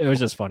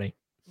just funny.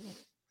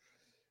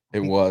 It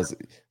was.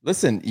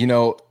 Listen,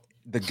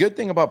 the good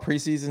thing about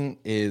preseason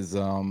is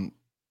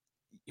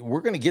we're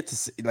gonna get to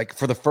see, like,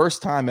 for the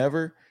first time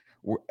ever,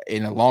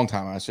 in a long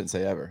time. I shouldn't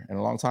say ever. In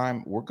a long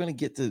time, we're gonna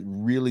get to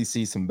really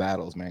see some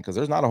battles, man, because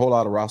there's not a whole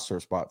lot of roster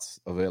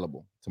spots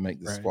available to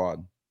make this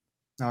squad.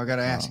 Now I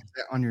gotta ask, is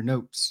that on your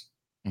notes?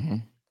 Mm-hmm.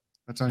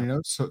 That's on your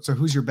notes. So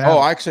who's your battle?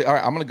 Oh, actually, all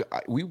right. I'm gonna go.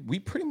 We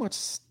pretty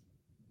much,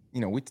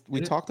 we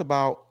talked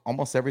about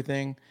almost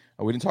everything.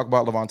 We didn't talk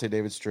about Levante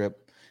David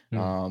strip.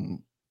 You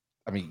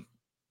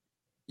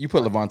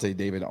put Levante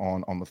David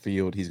on the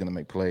field, he's gonna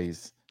make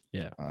plays.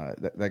 Yeah.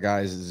 That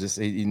guy is just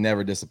he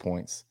never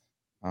disappoints.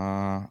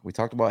 We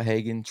talked about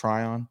Hagan,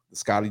 Tryon, the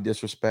Scotty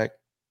disrespect,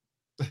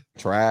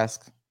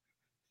 Trask.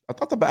 I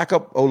thought the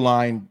backup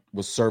O-line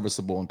was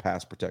serviceable in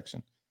pass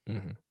protection.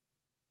 Mm-hmm.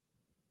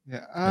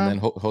 Yeah, and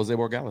then Jose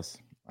Borgales.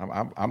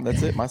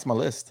 That's it. That's my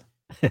list.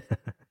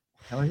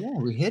 Hell yeah,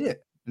 we hit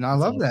it, and I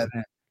love that.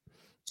 Man.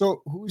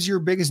 So, who's your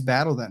biggest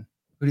battle then?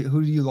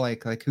 Who do you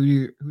like? Like,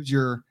 who's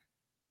your?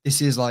 This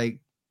is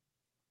like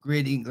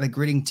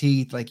gritting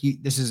teeth. Like,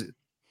 this is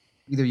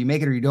either you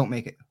make it or you don't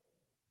make it.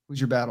 Who's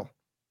your battle?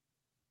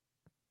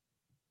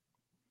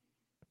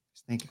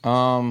 Just thinking.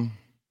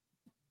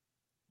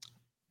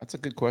 That's a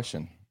good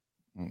question.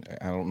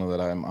 I don't know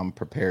that I'm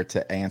prepared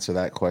to answer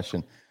that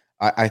question.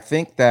 I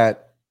think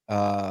that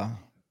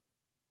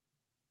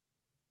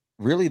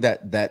really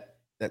that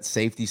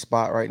safety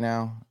spot right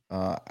now,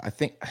 I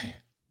think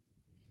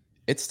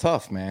it's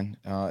tough, man.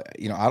 I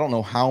don't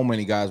know how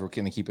many guys we're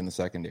going to keep in the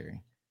secondary.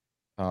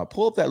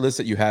 Pull up that list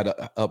that you had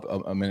up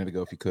a minute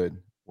ago, if you could,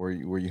 where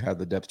you had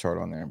the depth chart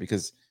on there,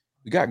 because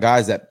we got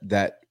guys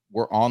that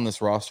were on this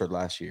roster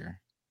last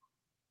year.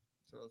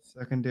 So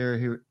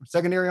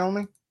secondary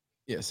only?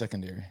 Yeah,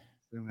 secondary.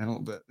 Zoom in a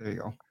little bit. There you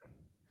go.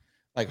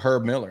 Like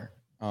Herb Miller.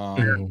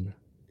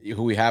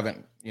 Who we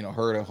haven't,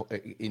 heard a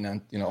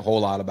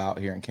whole lot about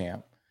here in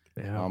camp,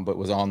 but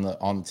was on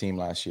the team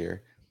last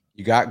year.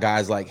 You got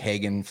guys like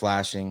Hagan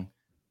flashing,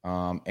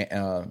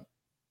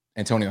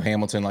 Antonio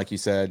Hamilton, like you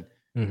said.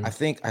 Mm-hmm.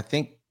 I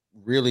think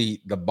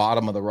really the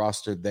bottom of the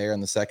roster there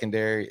in the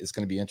secondary is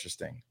going to be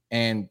interesting,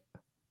 and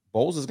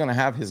Bowles is going to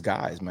have his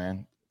guys,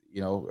 man.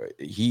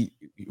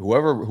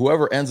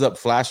 Whoever ends up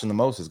flashing the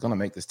most is going to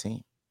make this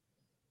team.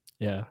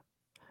 Yeah.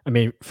 I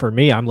mean, for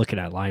me, I'm looking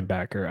at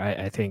linebacker.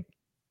 I think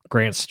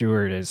Grant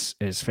Stewart is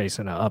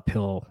facing an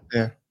uphill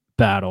Yeah.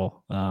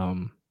 battle.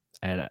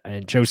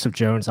 And Joseph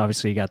Jones,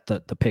 obviously, got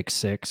the pick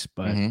 6,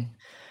 but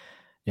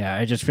yeah,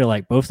 I just feel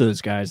like both of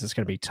those guys, it's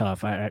going to be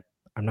tough. I'm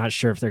not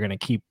sure if they're going to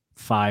keep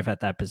 5 at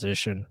that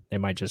position. They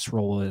might just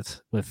roll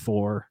with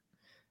 4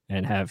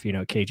 and have,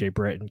 KJ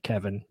Britt and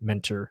Kevin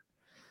Minter.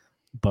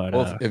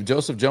 But if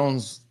Joseph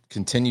Jones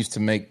continues to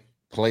make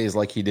plays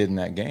like he did in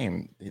that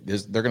game,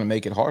 they're going to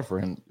make it hard for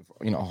him.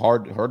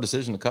 Hard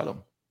decision to cut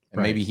him.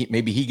 And right.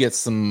 maybe he gets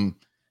some,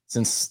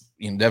 since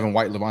Devin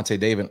White, Levante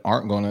David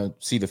aren't going to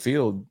see the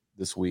field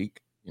this week.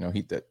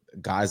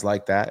 Guys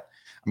like that.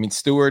 I mean,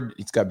 Stewart,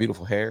 he's got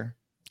beautiful hair.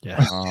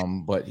 Yeah.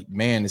 But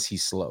man, is he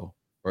slow,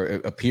 or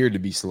appeared to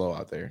be slow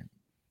out there.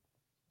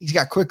 He's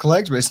got quick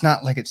legs, but it's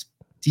not like it's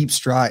deep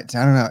strides.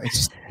 I don't know. It's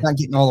just not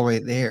getting all the way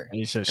there.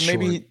 He's just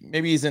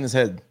maybe he's in his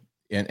head,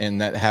 and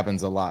that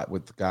happens a lot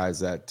with guys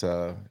that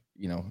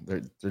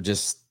they're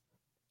just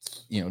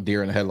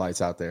deer in the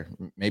headlights out there.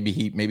 Maybe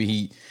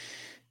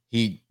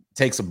he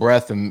takes a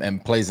breath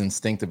and plays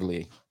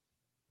instinctively,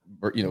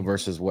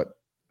 versus what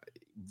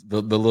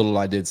the little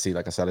I did see.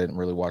 Like I said, I didn't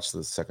really watch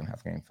the second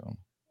half game film.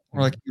 Or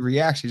like he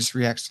just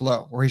reacts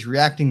slow, or he's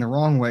reacting the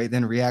wrong way,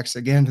 then reacts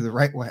again to the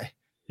right way.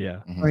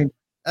 Yeah. I mean,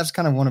 that's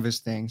kind of one of his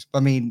things. But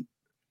I mean,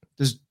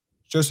 does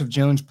Joseph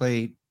Jones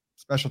play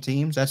special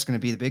teams? That's going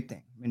to be the big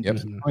thing. I mean,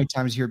 how many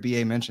times you hear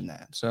BA mention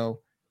that? So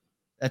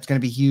that's going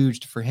to be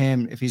huge for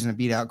him if he's going to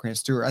beat out Grant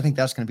Stewart. I think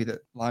that's going to be the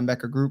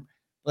linebacker group.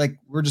 Like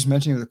we're just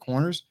mentioning the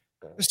corners.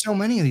 There's so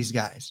many of these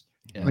guys.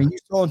 Yeah. I mean, you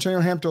saw Antonio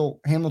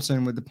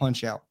Hamilton with the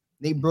punch out.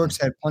 Nate Brooks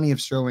had plenty of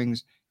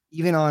showings.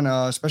 Even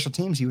on special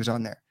teams, he was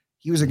on there.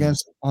 He was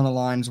against on the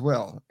line as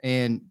well.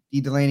 And D.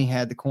 Delaney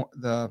had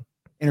the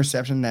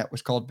interception that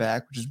was called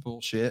back, which is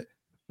bullshit.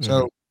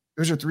 So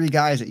those are 3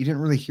 guys that you didn't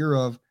really hear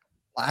of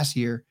last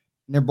year,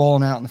 and they're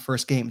balling out in the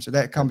first game. So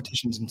that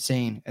competition is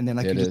insane. And then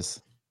like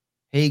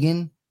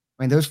Hagen,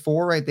 I mean, those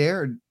 4 right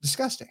there are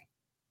disgusting.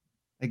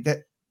 Like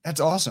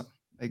that's awesome.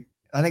 Like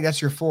I think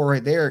that's your 4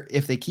 right there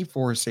if they keep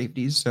 4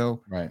 safeties.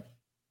 So right.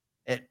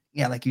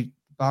 Like you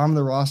bottom of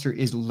the roster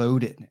is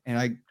loaded. And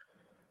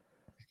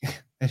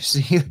I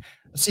see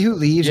let's see who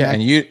leaves. Yeah,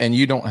 and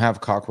you don't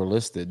have Cockrell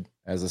listed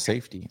as a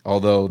safety,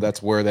 although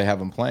that's where they have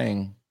him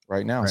playing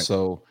right now. Right.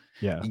 So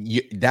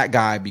that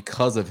guy,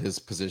 because of his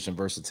position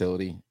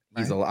versatility,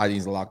 he's a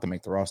lock to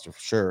make the roster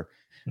for sure.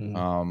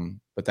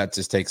 But that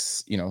just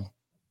takes,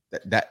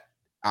 that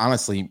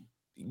honestly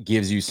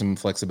gives you some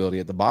flexibility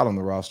at the bottom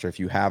of the roster. If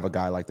you have a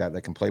guy like that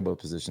can play both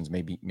positions,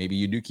 maybe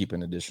you do keep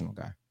an additional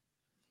guy.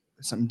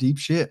 Some deep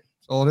shit.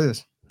 That's all it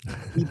is.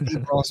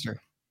 Deep roster.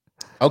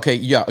 Okay,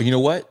 yeah. You know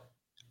what?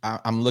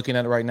 I'm looking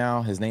at it right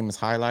now. His name is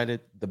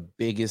highlighted. The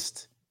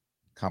biggest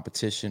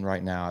competition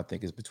right now, I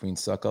think, is between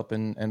Suckup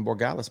and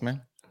Borgalis,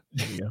 man.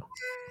 Yeah.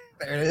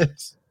 There it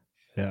is.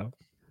 Yeah.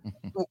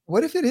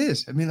 What if it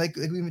is? I mean, like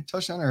we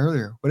touched on it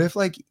earlier. What if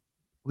like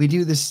we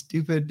do this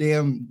stupid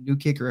damn new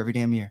kicker every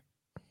damn year?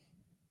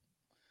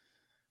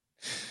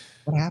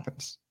 What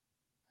happens?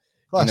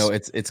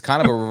 Plus, it's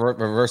kind of a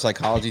reverse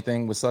psychology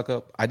thing with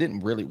Suckup. I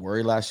didn't really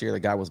worry last year. The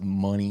guy was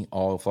money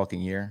all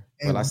fucking year,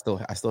 but I still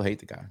hate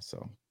the guy.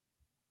 So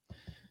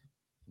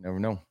you never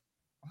know.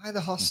 Why the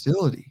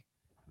hostility?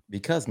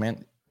 Because,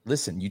 man,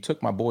 listen, you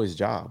took my boy's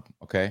job.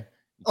 Okay,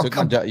 you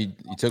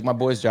took my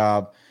boy's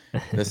job.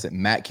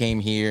 Listen, Matt came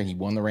here. He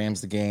won the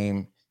Rams the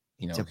game.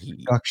 It's a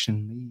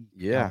production league.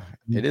 Yeah,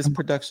 it is a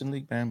production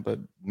league, man. But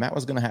Matt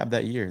was gonna have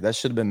that year. That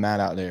should have been Matt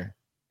out there.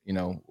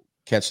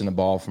 Catching the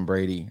ball from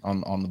Brady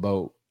on the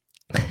boat.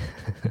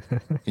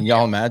 Can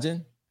y'all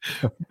imagine?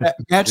 Like,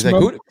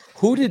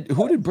 who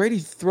did Brady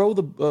throw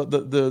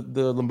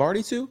the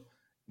Lombardi to?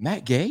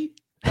 Matt Gay?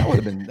 That would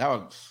have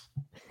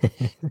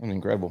been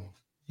incredible.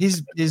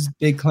 His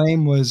big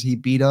claim was he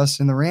beat us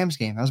in the Rams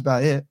game. That was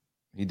about it.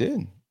 He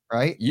did.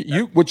 Right?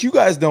 What you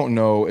guys don't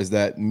know is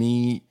that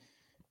me,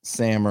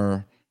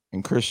 Sammer,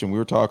 and Christian, we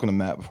were talking to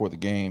Matt before the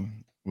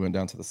game. We went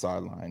down to the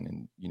sideline,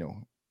 and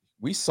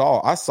I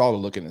saw the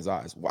look in his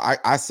eyes.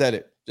 I said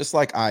it just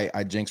like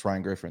I jinxed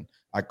Ryan Griffin.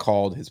 I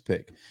called his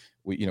pick.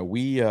 We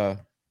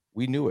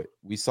knew it.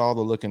 We saw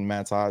the look in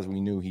Matt's eyes.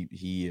 We knew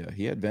he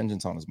had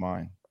vengeance on his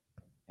mind,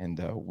 and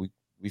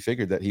we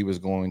figured that he was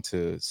going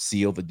to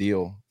seal the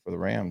deal for the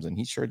Rams, and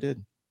he sure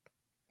did.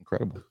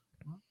 Incredible.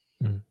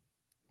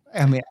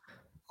 I mean,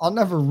 I'll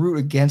never root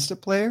against a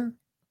player.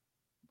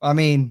 I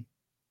mean,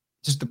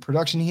 just the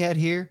production he had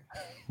here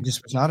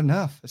just was not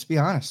enough. Let's be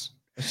honest.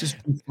 Let's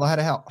just be flat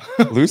out.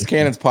 Loose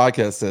Cannons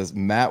podcast says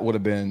Matt would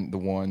have been the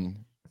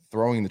one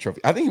throwing the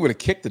trophy. I think he would have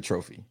kicked the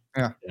trophy.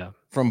 Yeah.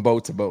 From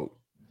boat to boat,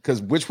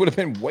 which would have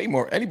been way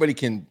more. Anybody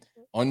can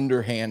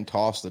underhand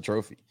toss the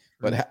trophy,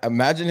 but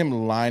imagine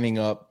him lining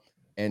up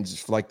and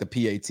just like the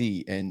PAT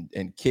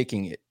and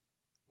kicking it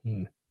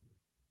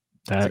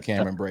to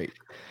Cameron Brate.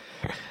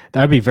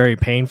 That'd be very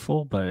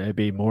painful, but it'd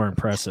be more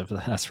impressive.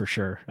 That's for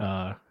sure.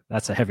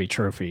 That's a heavy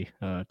trophy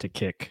to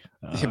kick.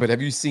 But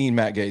have you seen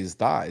Matt Gay's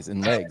thighs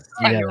and legs?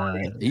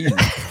 Yeah,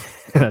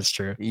 that's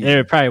true. Easy.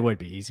 It probably would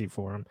be easy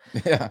for him.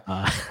 Yeah.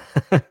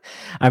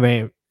 I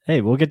mean, Hey,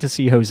 we'll get to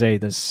see Jose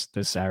this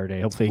Saturday.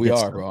 Hopefully, We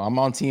are, bro. I'm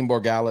on Team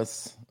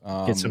Borgalis.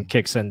 Get some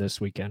kicks in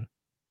this weekend.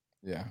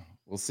 Yeah,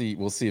 we'll see.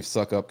 We'll see if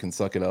Suck Up can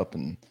suck it up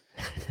and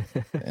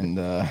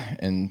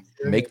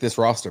make this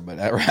roster. But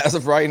as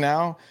of right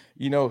now,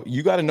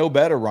 you got to know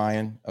better,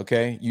 Ryan.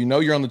 Okay,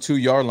 you're on the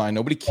 2-yard line.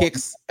 Nobody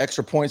kicks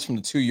extra points from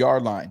the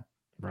 2-yard line.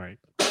 Right,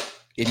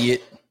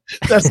 idiot.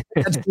 That's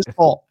his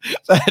fault.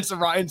 That's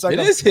Ryan's. It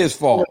is his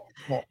fault.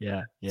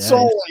 Yeah.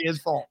 Solely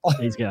his fault.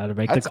 He's got to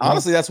make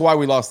honestly, that's why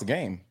we lost the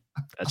game.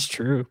 That's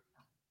true.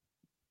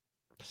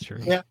 That's true.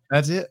 Yeah,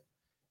 that's it.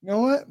 You know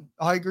what?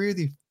 I agree with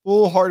you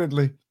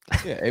full-heartedly.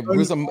 Yeah, it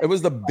was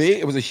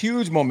a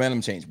huge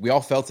momentum change. We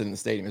all felt it in the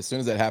stadium as soon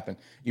as that happened.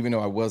 Even though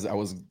I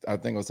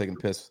think I was taking a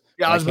piss.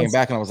 Yeah, I came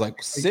back and I was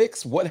like,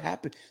 6? What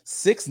happened?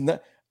 6?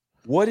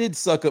 What did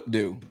Suck Up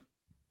do?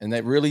 And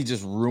that really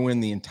just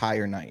ruined the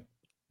entire night.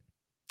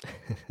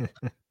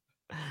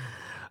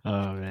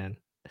 Oh man.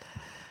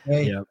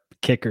 Hey. Yeah,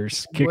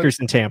 kickers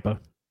in Tampa.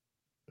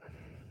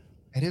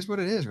 It is what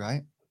it is,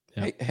 right?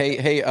 Yep.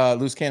 Hey,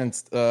 Loose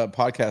Cannons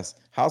podcast.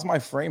 How's my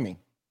framing?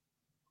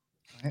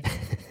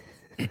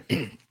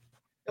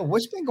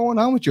 What's been going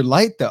on with your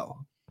light though?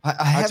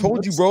 I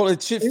told you, bro.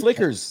 It shit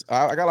flickers.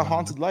 I got a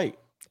haunted light.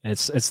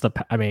 It's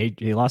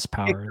he lost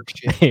power.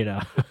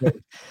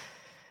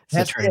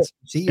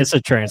 It's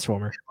a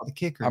transformer.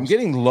 I'm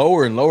getting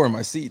lower and lower in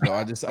my seat, though.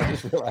 I just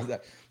realized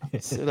that.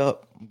 Sit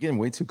up. I'm getting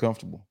way too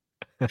comfortable.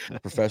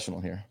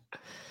 Professional here.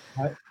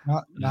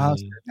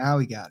 Now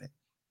we got it.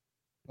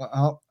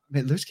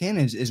 Loose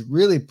Cannons is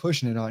really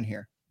pushing it on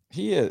here.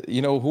 He is.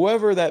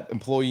 Whoever that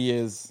employee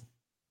is,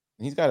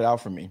 he's got it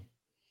out for me.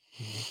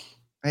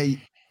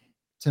 Hey,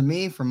 to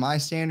me, from my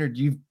standard,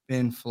 you've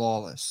been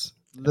flawless.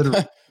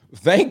 Literally.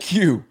 Thank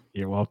you.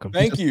 You're welcome.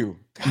 Thank you.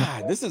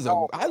 God,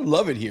 I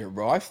love it here,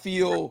 bro. I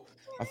feel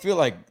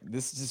like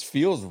this just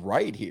feels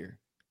right here.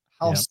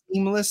 How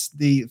seamless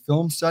the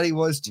film study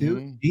was too.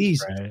 Mm-hmm.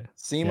 Jesus. Right.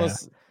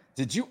 Seamless. Yeah.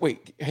 Did you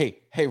wait?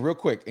 Hey, real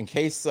quick, in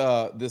case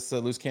this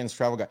Loose Cannons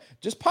travel guy,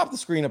 just pop the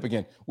screen up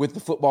again with the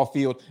football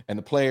field and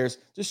the players.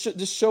 Just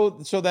show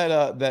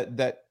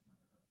that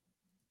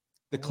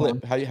the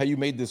clip, how you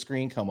made the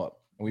screen come up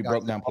and we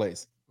broke down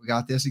plays. We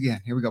got this again.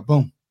 Here we go.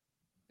 Boom.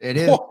 It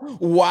is. Oh,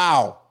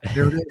 wow.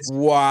 There it is.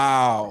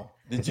 Wow.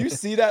 Did you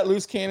see that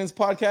Loose Cannons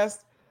podcast?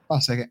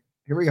 A second.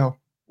 Here we go.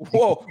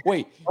 Whoa,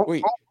 wait.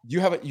 You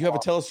have a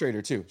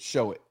telestrator too.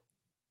 Show it.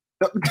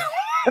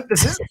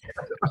 This is.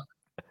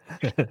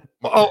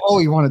 Oh,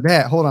 you wanted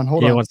that. Hold on.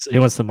 He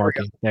wants the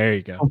marking. There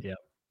you go. Yeah.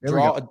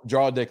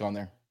 Draw a dick on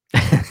there.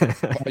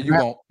 You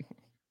won't.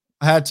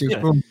 I had to.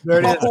 Boom. There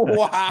it is.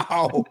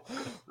 Oh,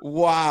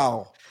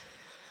 wow.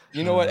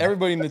 You know what?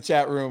 Everybody in the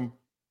chat room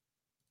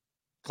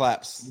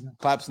claps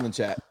in the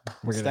chat.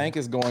 Stank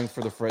is going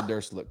for the Fred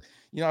Durst look.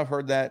 I've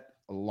heard that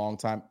a long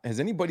time. Has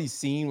anybody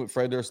seen what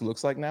Fred Durst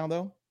looks like now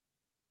though?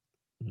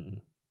 Mm-hmm.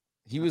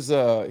 He was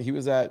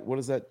at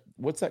what's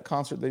that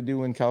concert they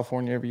do in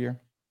California every year?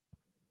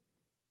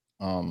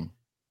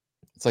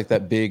 It's like the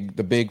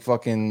big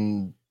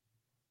fucking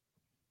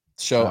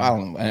show. I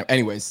don't know.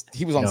 Anyways,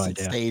 he was on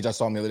stage. I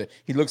saw him the other day.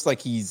 He looks like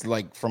he's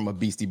like from a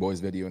Beastie Boys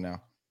video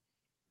now.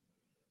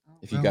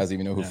 If you guys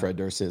even know who Fred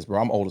Durst is,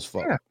 bro, I'm old as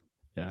fuck.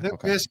 Yeah.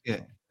 Okay.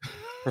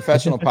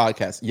 Professional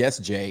podcast. Yes,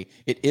 Jay.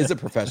 It is a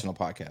professional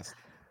podcast.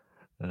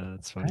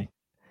 That's funny.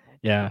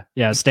 Yeah.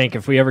 Stank,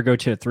 if we ever go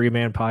to a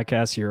 3-man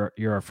podcast,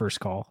 you're our first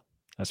call.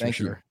 That's for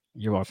sure.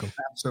 You're welcome.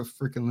 So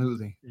freaking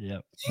losing.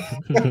 Yep.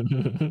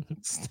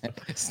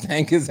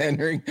 Stank is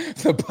entering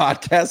the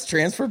podcast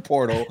transfer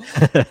portal.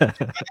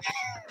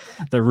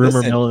 The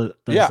rumor mill.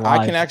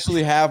 I can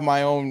actually have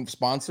my own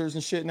sponsors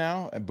and shit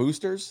now and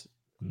boosters.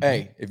 Mm-hmm.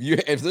 Hey,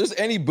 if there's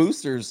any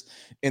boosters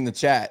in the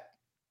chat,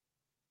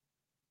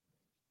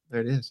 there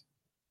it is.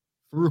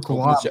 Open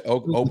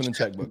the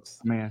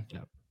checkbooks, man.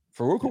 Yep.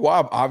 Farouk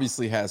Awab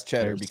obviously has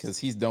cheddar because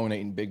he's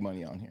donating big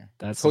money on here.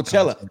 That's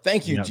Coachella.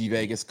 Thank you, G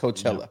Vegas.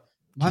 Coachella. Yep.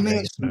 My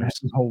man's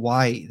in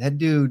Hawaii. That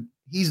dude,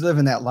 he's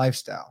living that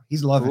lifestyle.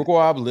 He's loving it. Farouk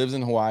Awab lives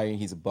in Hawaii.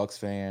 He's a Bucs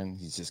fan.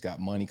 He's just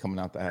got money coming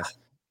out the ass.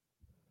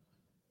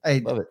 Hey,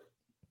 love it.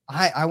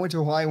 I went to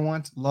Hawaii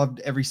once. Loved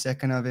every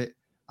second of it.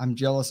 I'm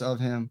jealous of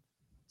him.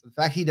 The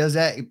fact he does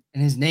that, and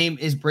his name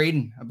is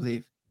Braden, I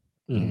believe.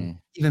 Mm-hmm.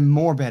 Even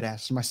more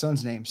badass. My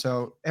son's name.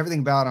 So everything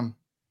about him,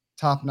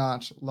 top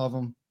notch. Love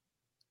him.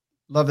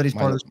 Love that he's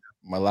part of this.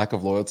 My lack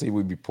of loyalty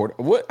would be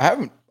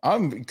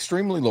I'm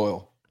extremely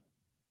loyal.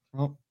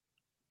 Well,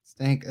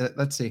 Stank.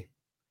 Let's see.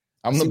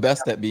 I'm the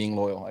best at being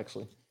loyal,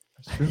 actually.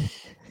 That's true.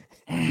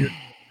 You're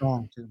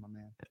strong too, my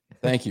man.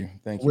 Thank you.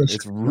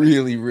 It's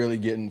really, really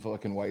getting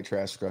fucking white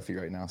trash scruffy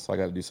right now, so I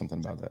got to do something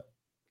about that.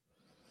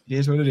 It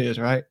is what it is,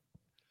 right?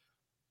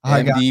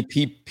 MD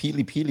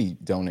Peely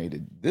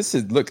donated. This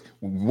is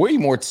way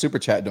more super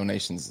chat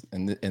donations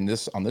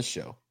on this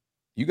show.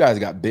 You guys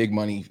got big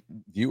money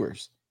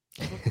viewers.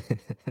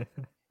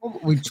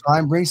 We try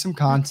and bring some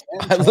content.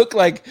 I look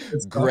like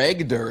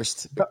Greg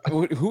Durst.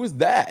 Who is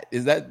that?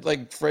 Is that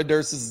like Fred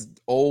Durst's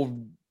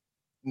old,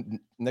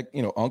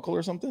 uncle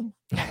or something?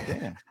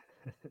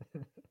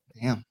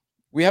 Damn.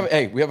 We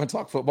haven't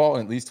talked football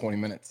in at least 20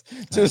 minutes.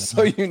 Just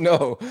so you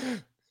know.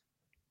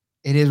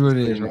 It is what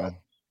it is, right?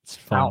 It's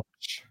fun.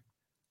 Ouch.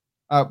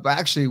 But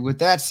actually, with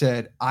that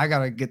said, I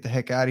gotta get the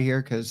heck out of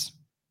here because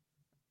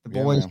the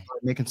boys are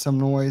making some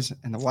noise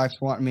and the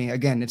wife's wanting me.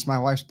 Again, it's my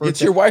wife's birthday.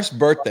 It's your wife's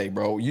birthday,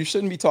 bro. You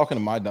shouldn't be talking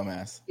to my dumb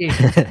ass.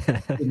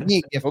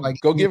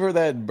 Go give her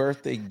that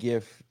birthday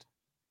gift.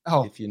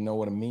 Oh, if you know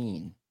what I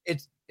mean.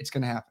 It's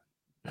gonna happen.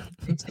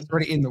 It's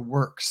already in the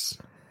works.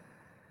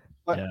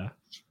 But yeah.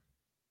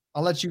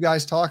 I'll let you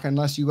guys talk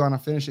unless you want to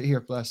finish it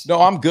here, plus.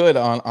 No, I'm good.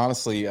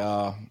 Honestly,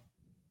 I'm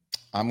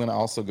gonna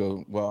also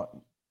go. Well,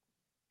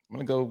 I'm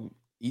gonna go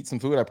eat some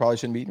food I probably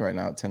shouldn't be eating right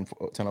now at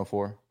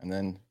 10:04, and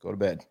then go to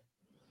bed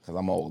because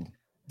I'm old.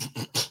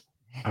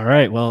 All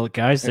right, well,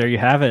 guys, there you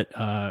have it.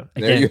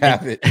 There you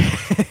have it.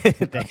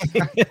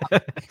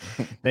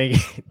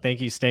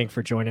 Thank you, Stank,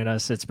 for joining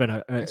us. It's been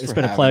a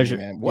pleasure,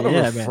 man. What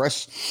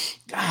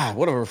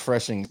a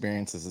refreshing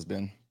experience this has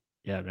been.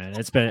 Yeah, man,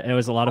 it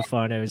was a lot of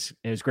fun. It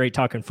was great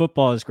talking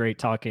football. It was great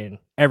talking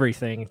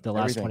everything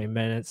last 20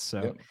 minutes.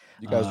 So yep.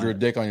 You guys drew a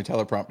dick on your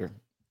teleprompter.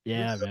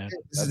 Yeah, man.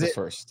 That's the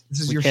first. This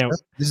is your show.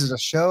 This is a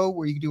show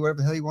where you can do whatever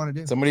the hell you want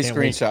to do. Somebody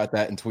screenshot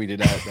that and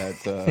tweeted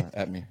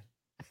at me.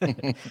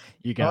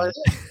 You got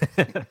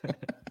it.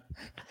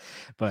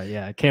 But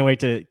yeah, I can't wait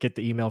to get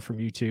the email from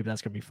YouTube.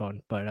 That's gonna be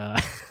fun.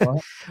 But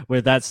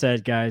with that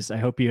said, guys, I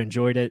hope you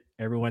enjoyed it.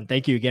 Everyone,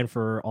 thank you again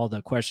for all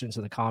the questions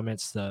and the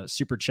comments, the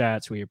super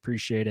chats. We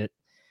appreciate it.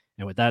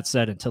 And with that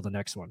said, until the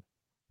next one.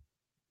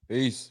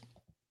 Peace.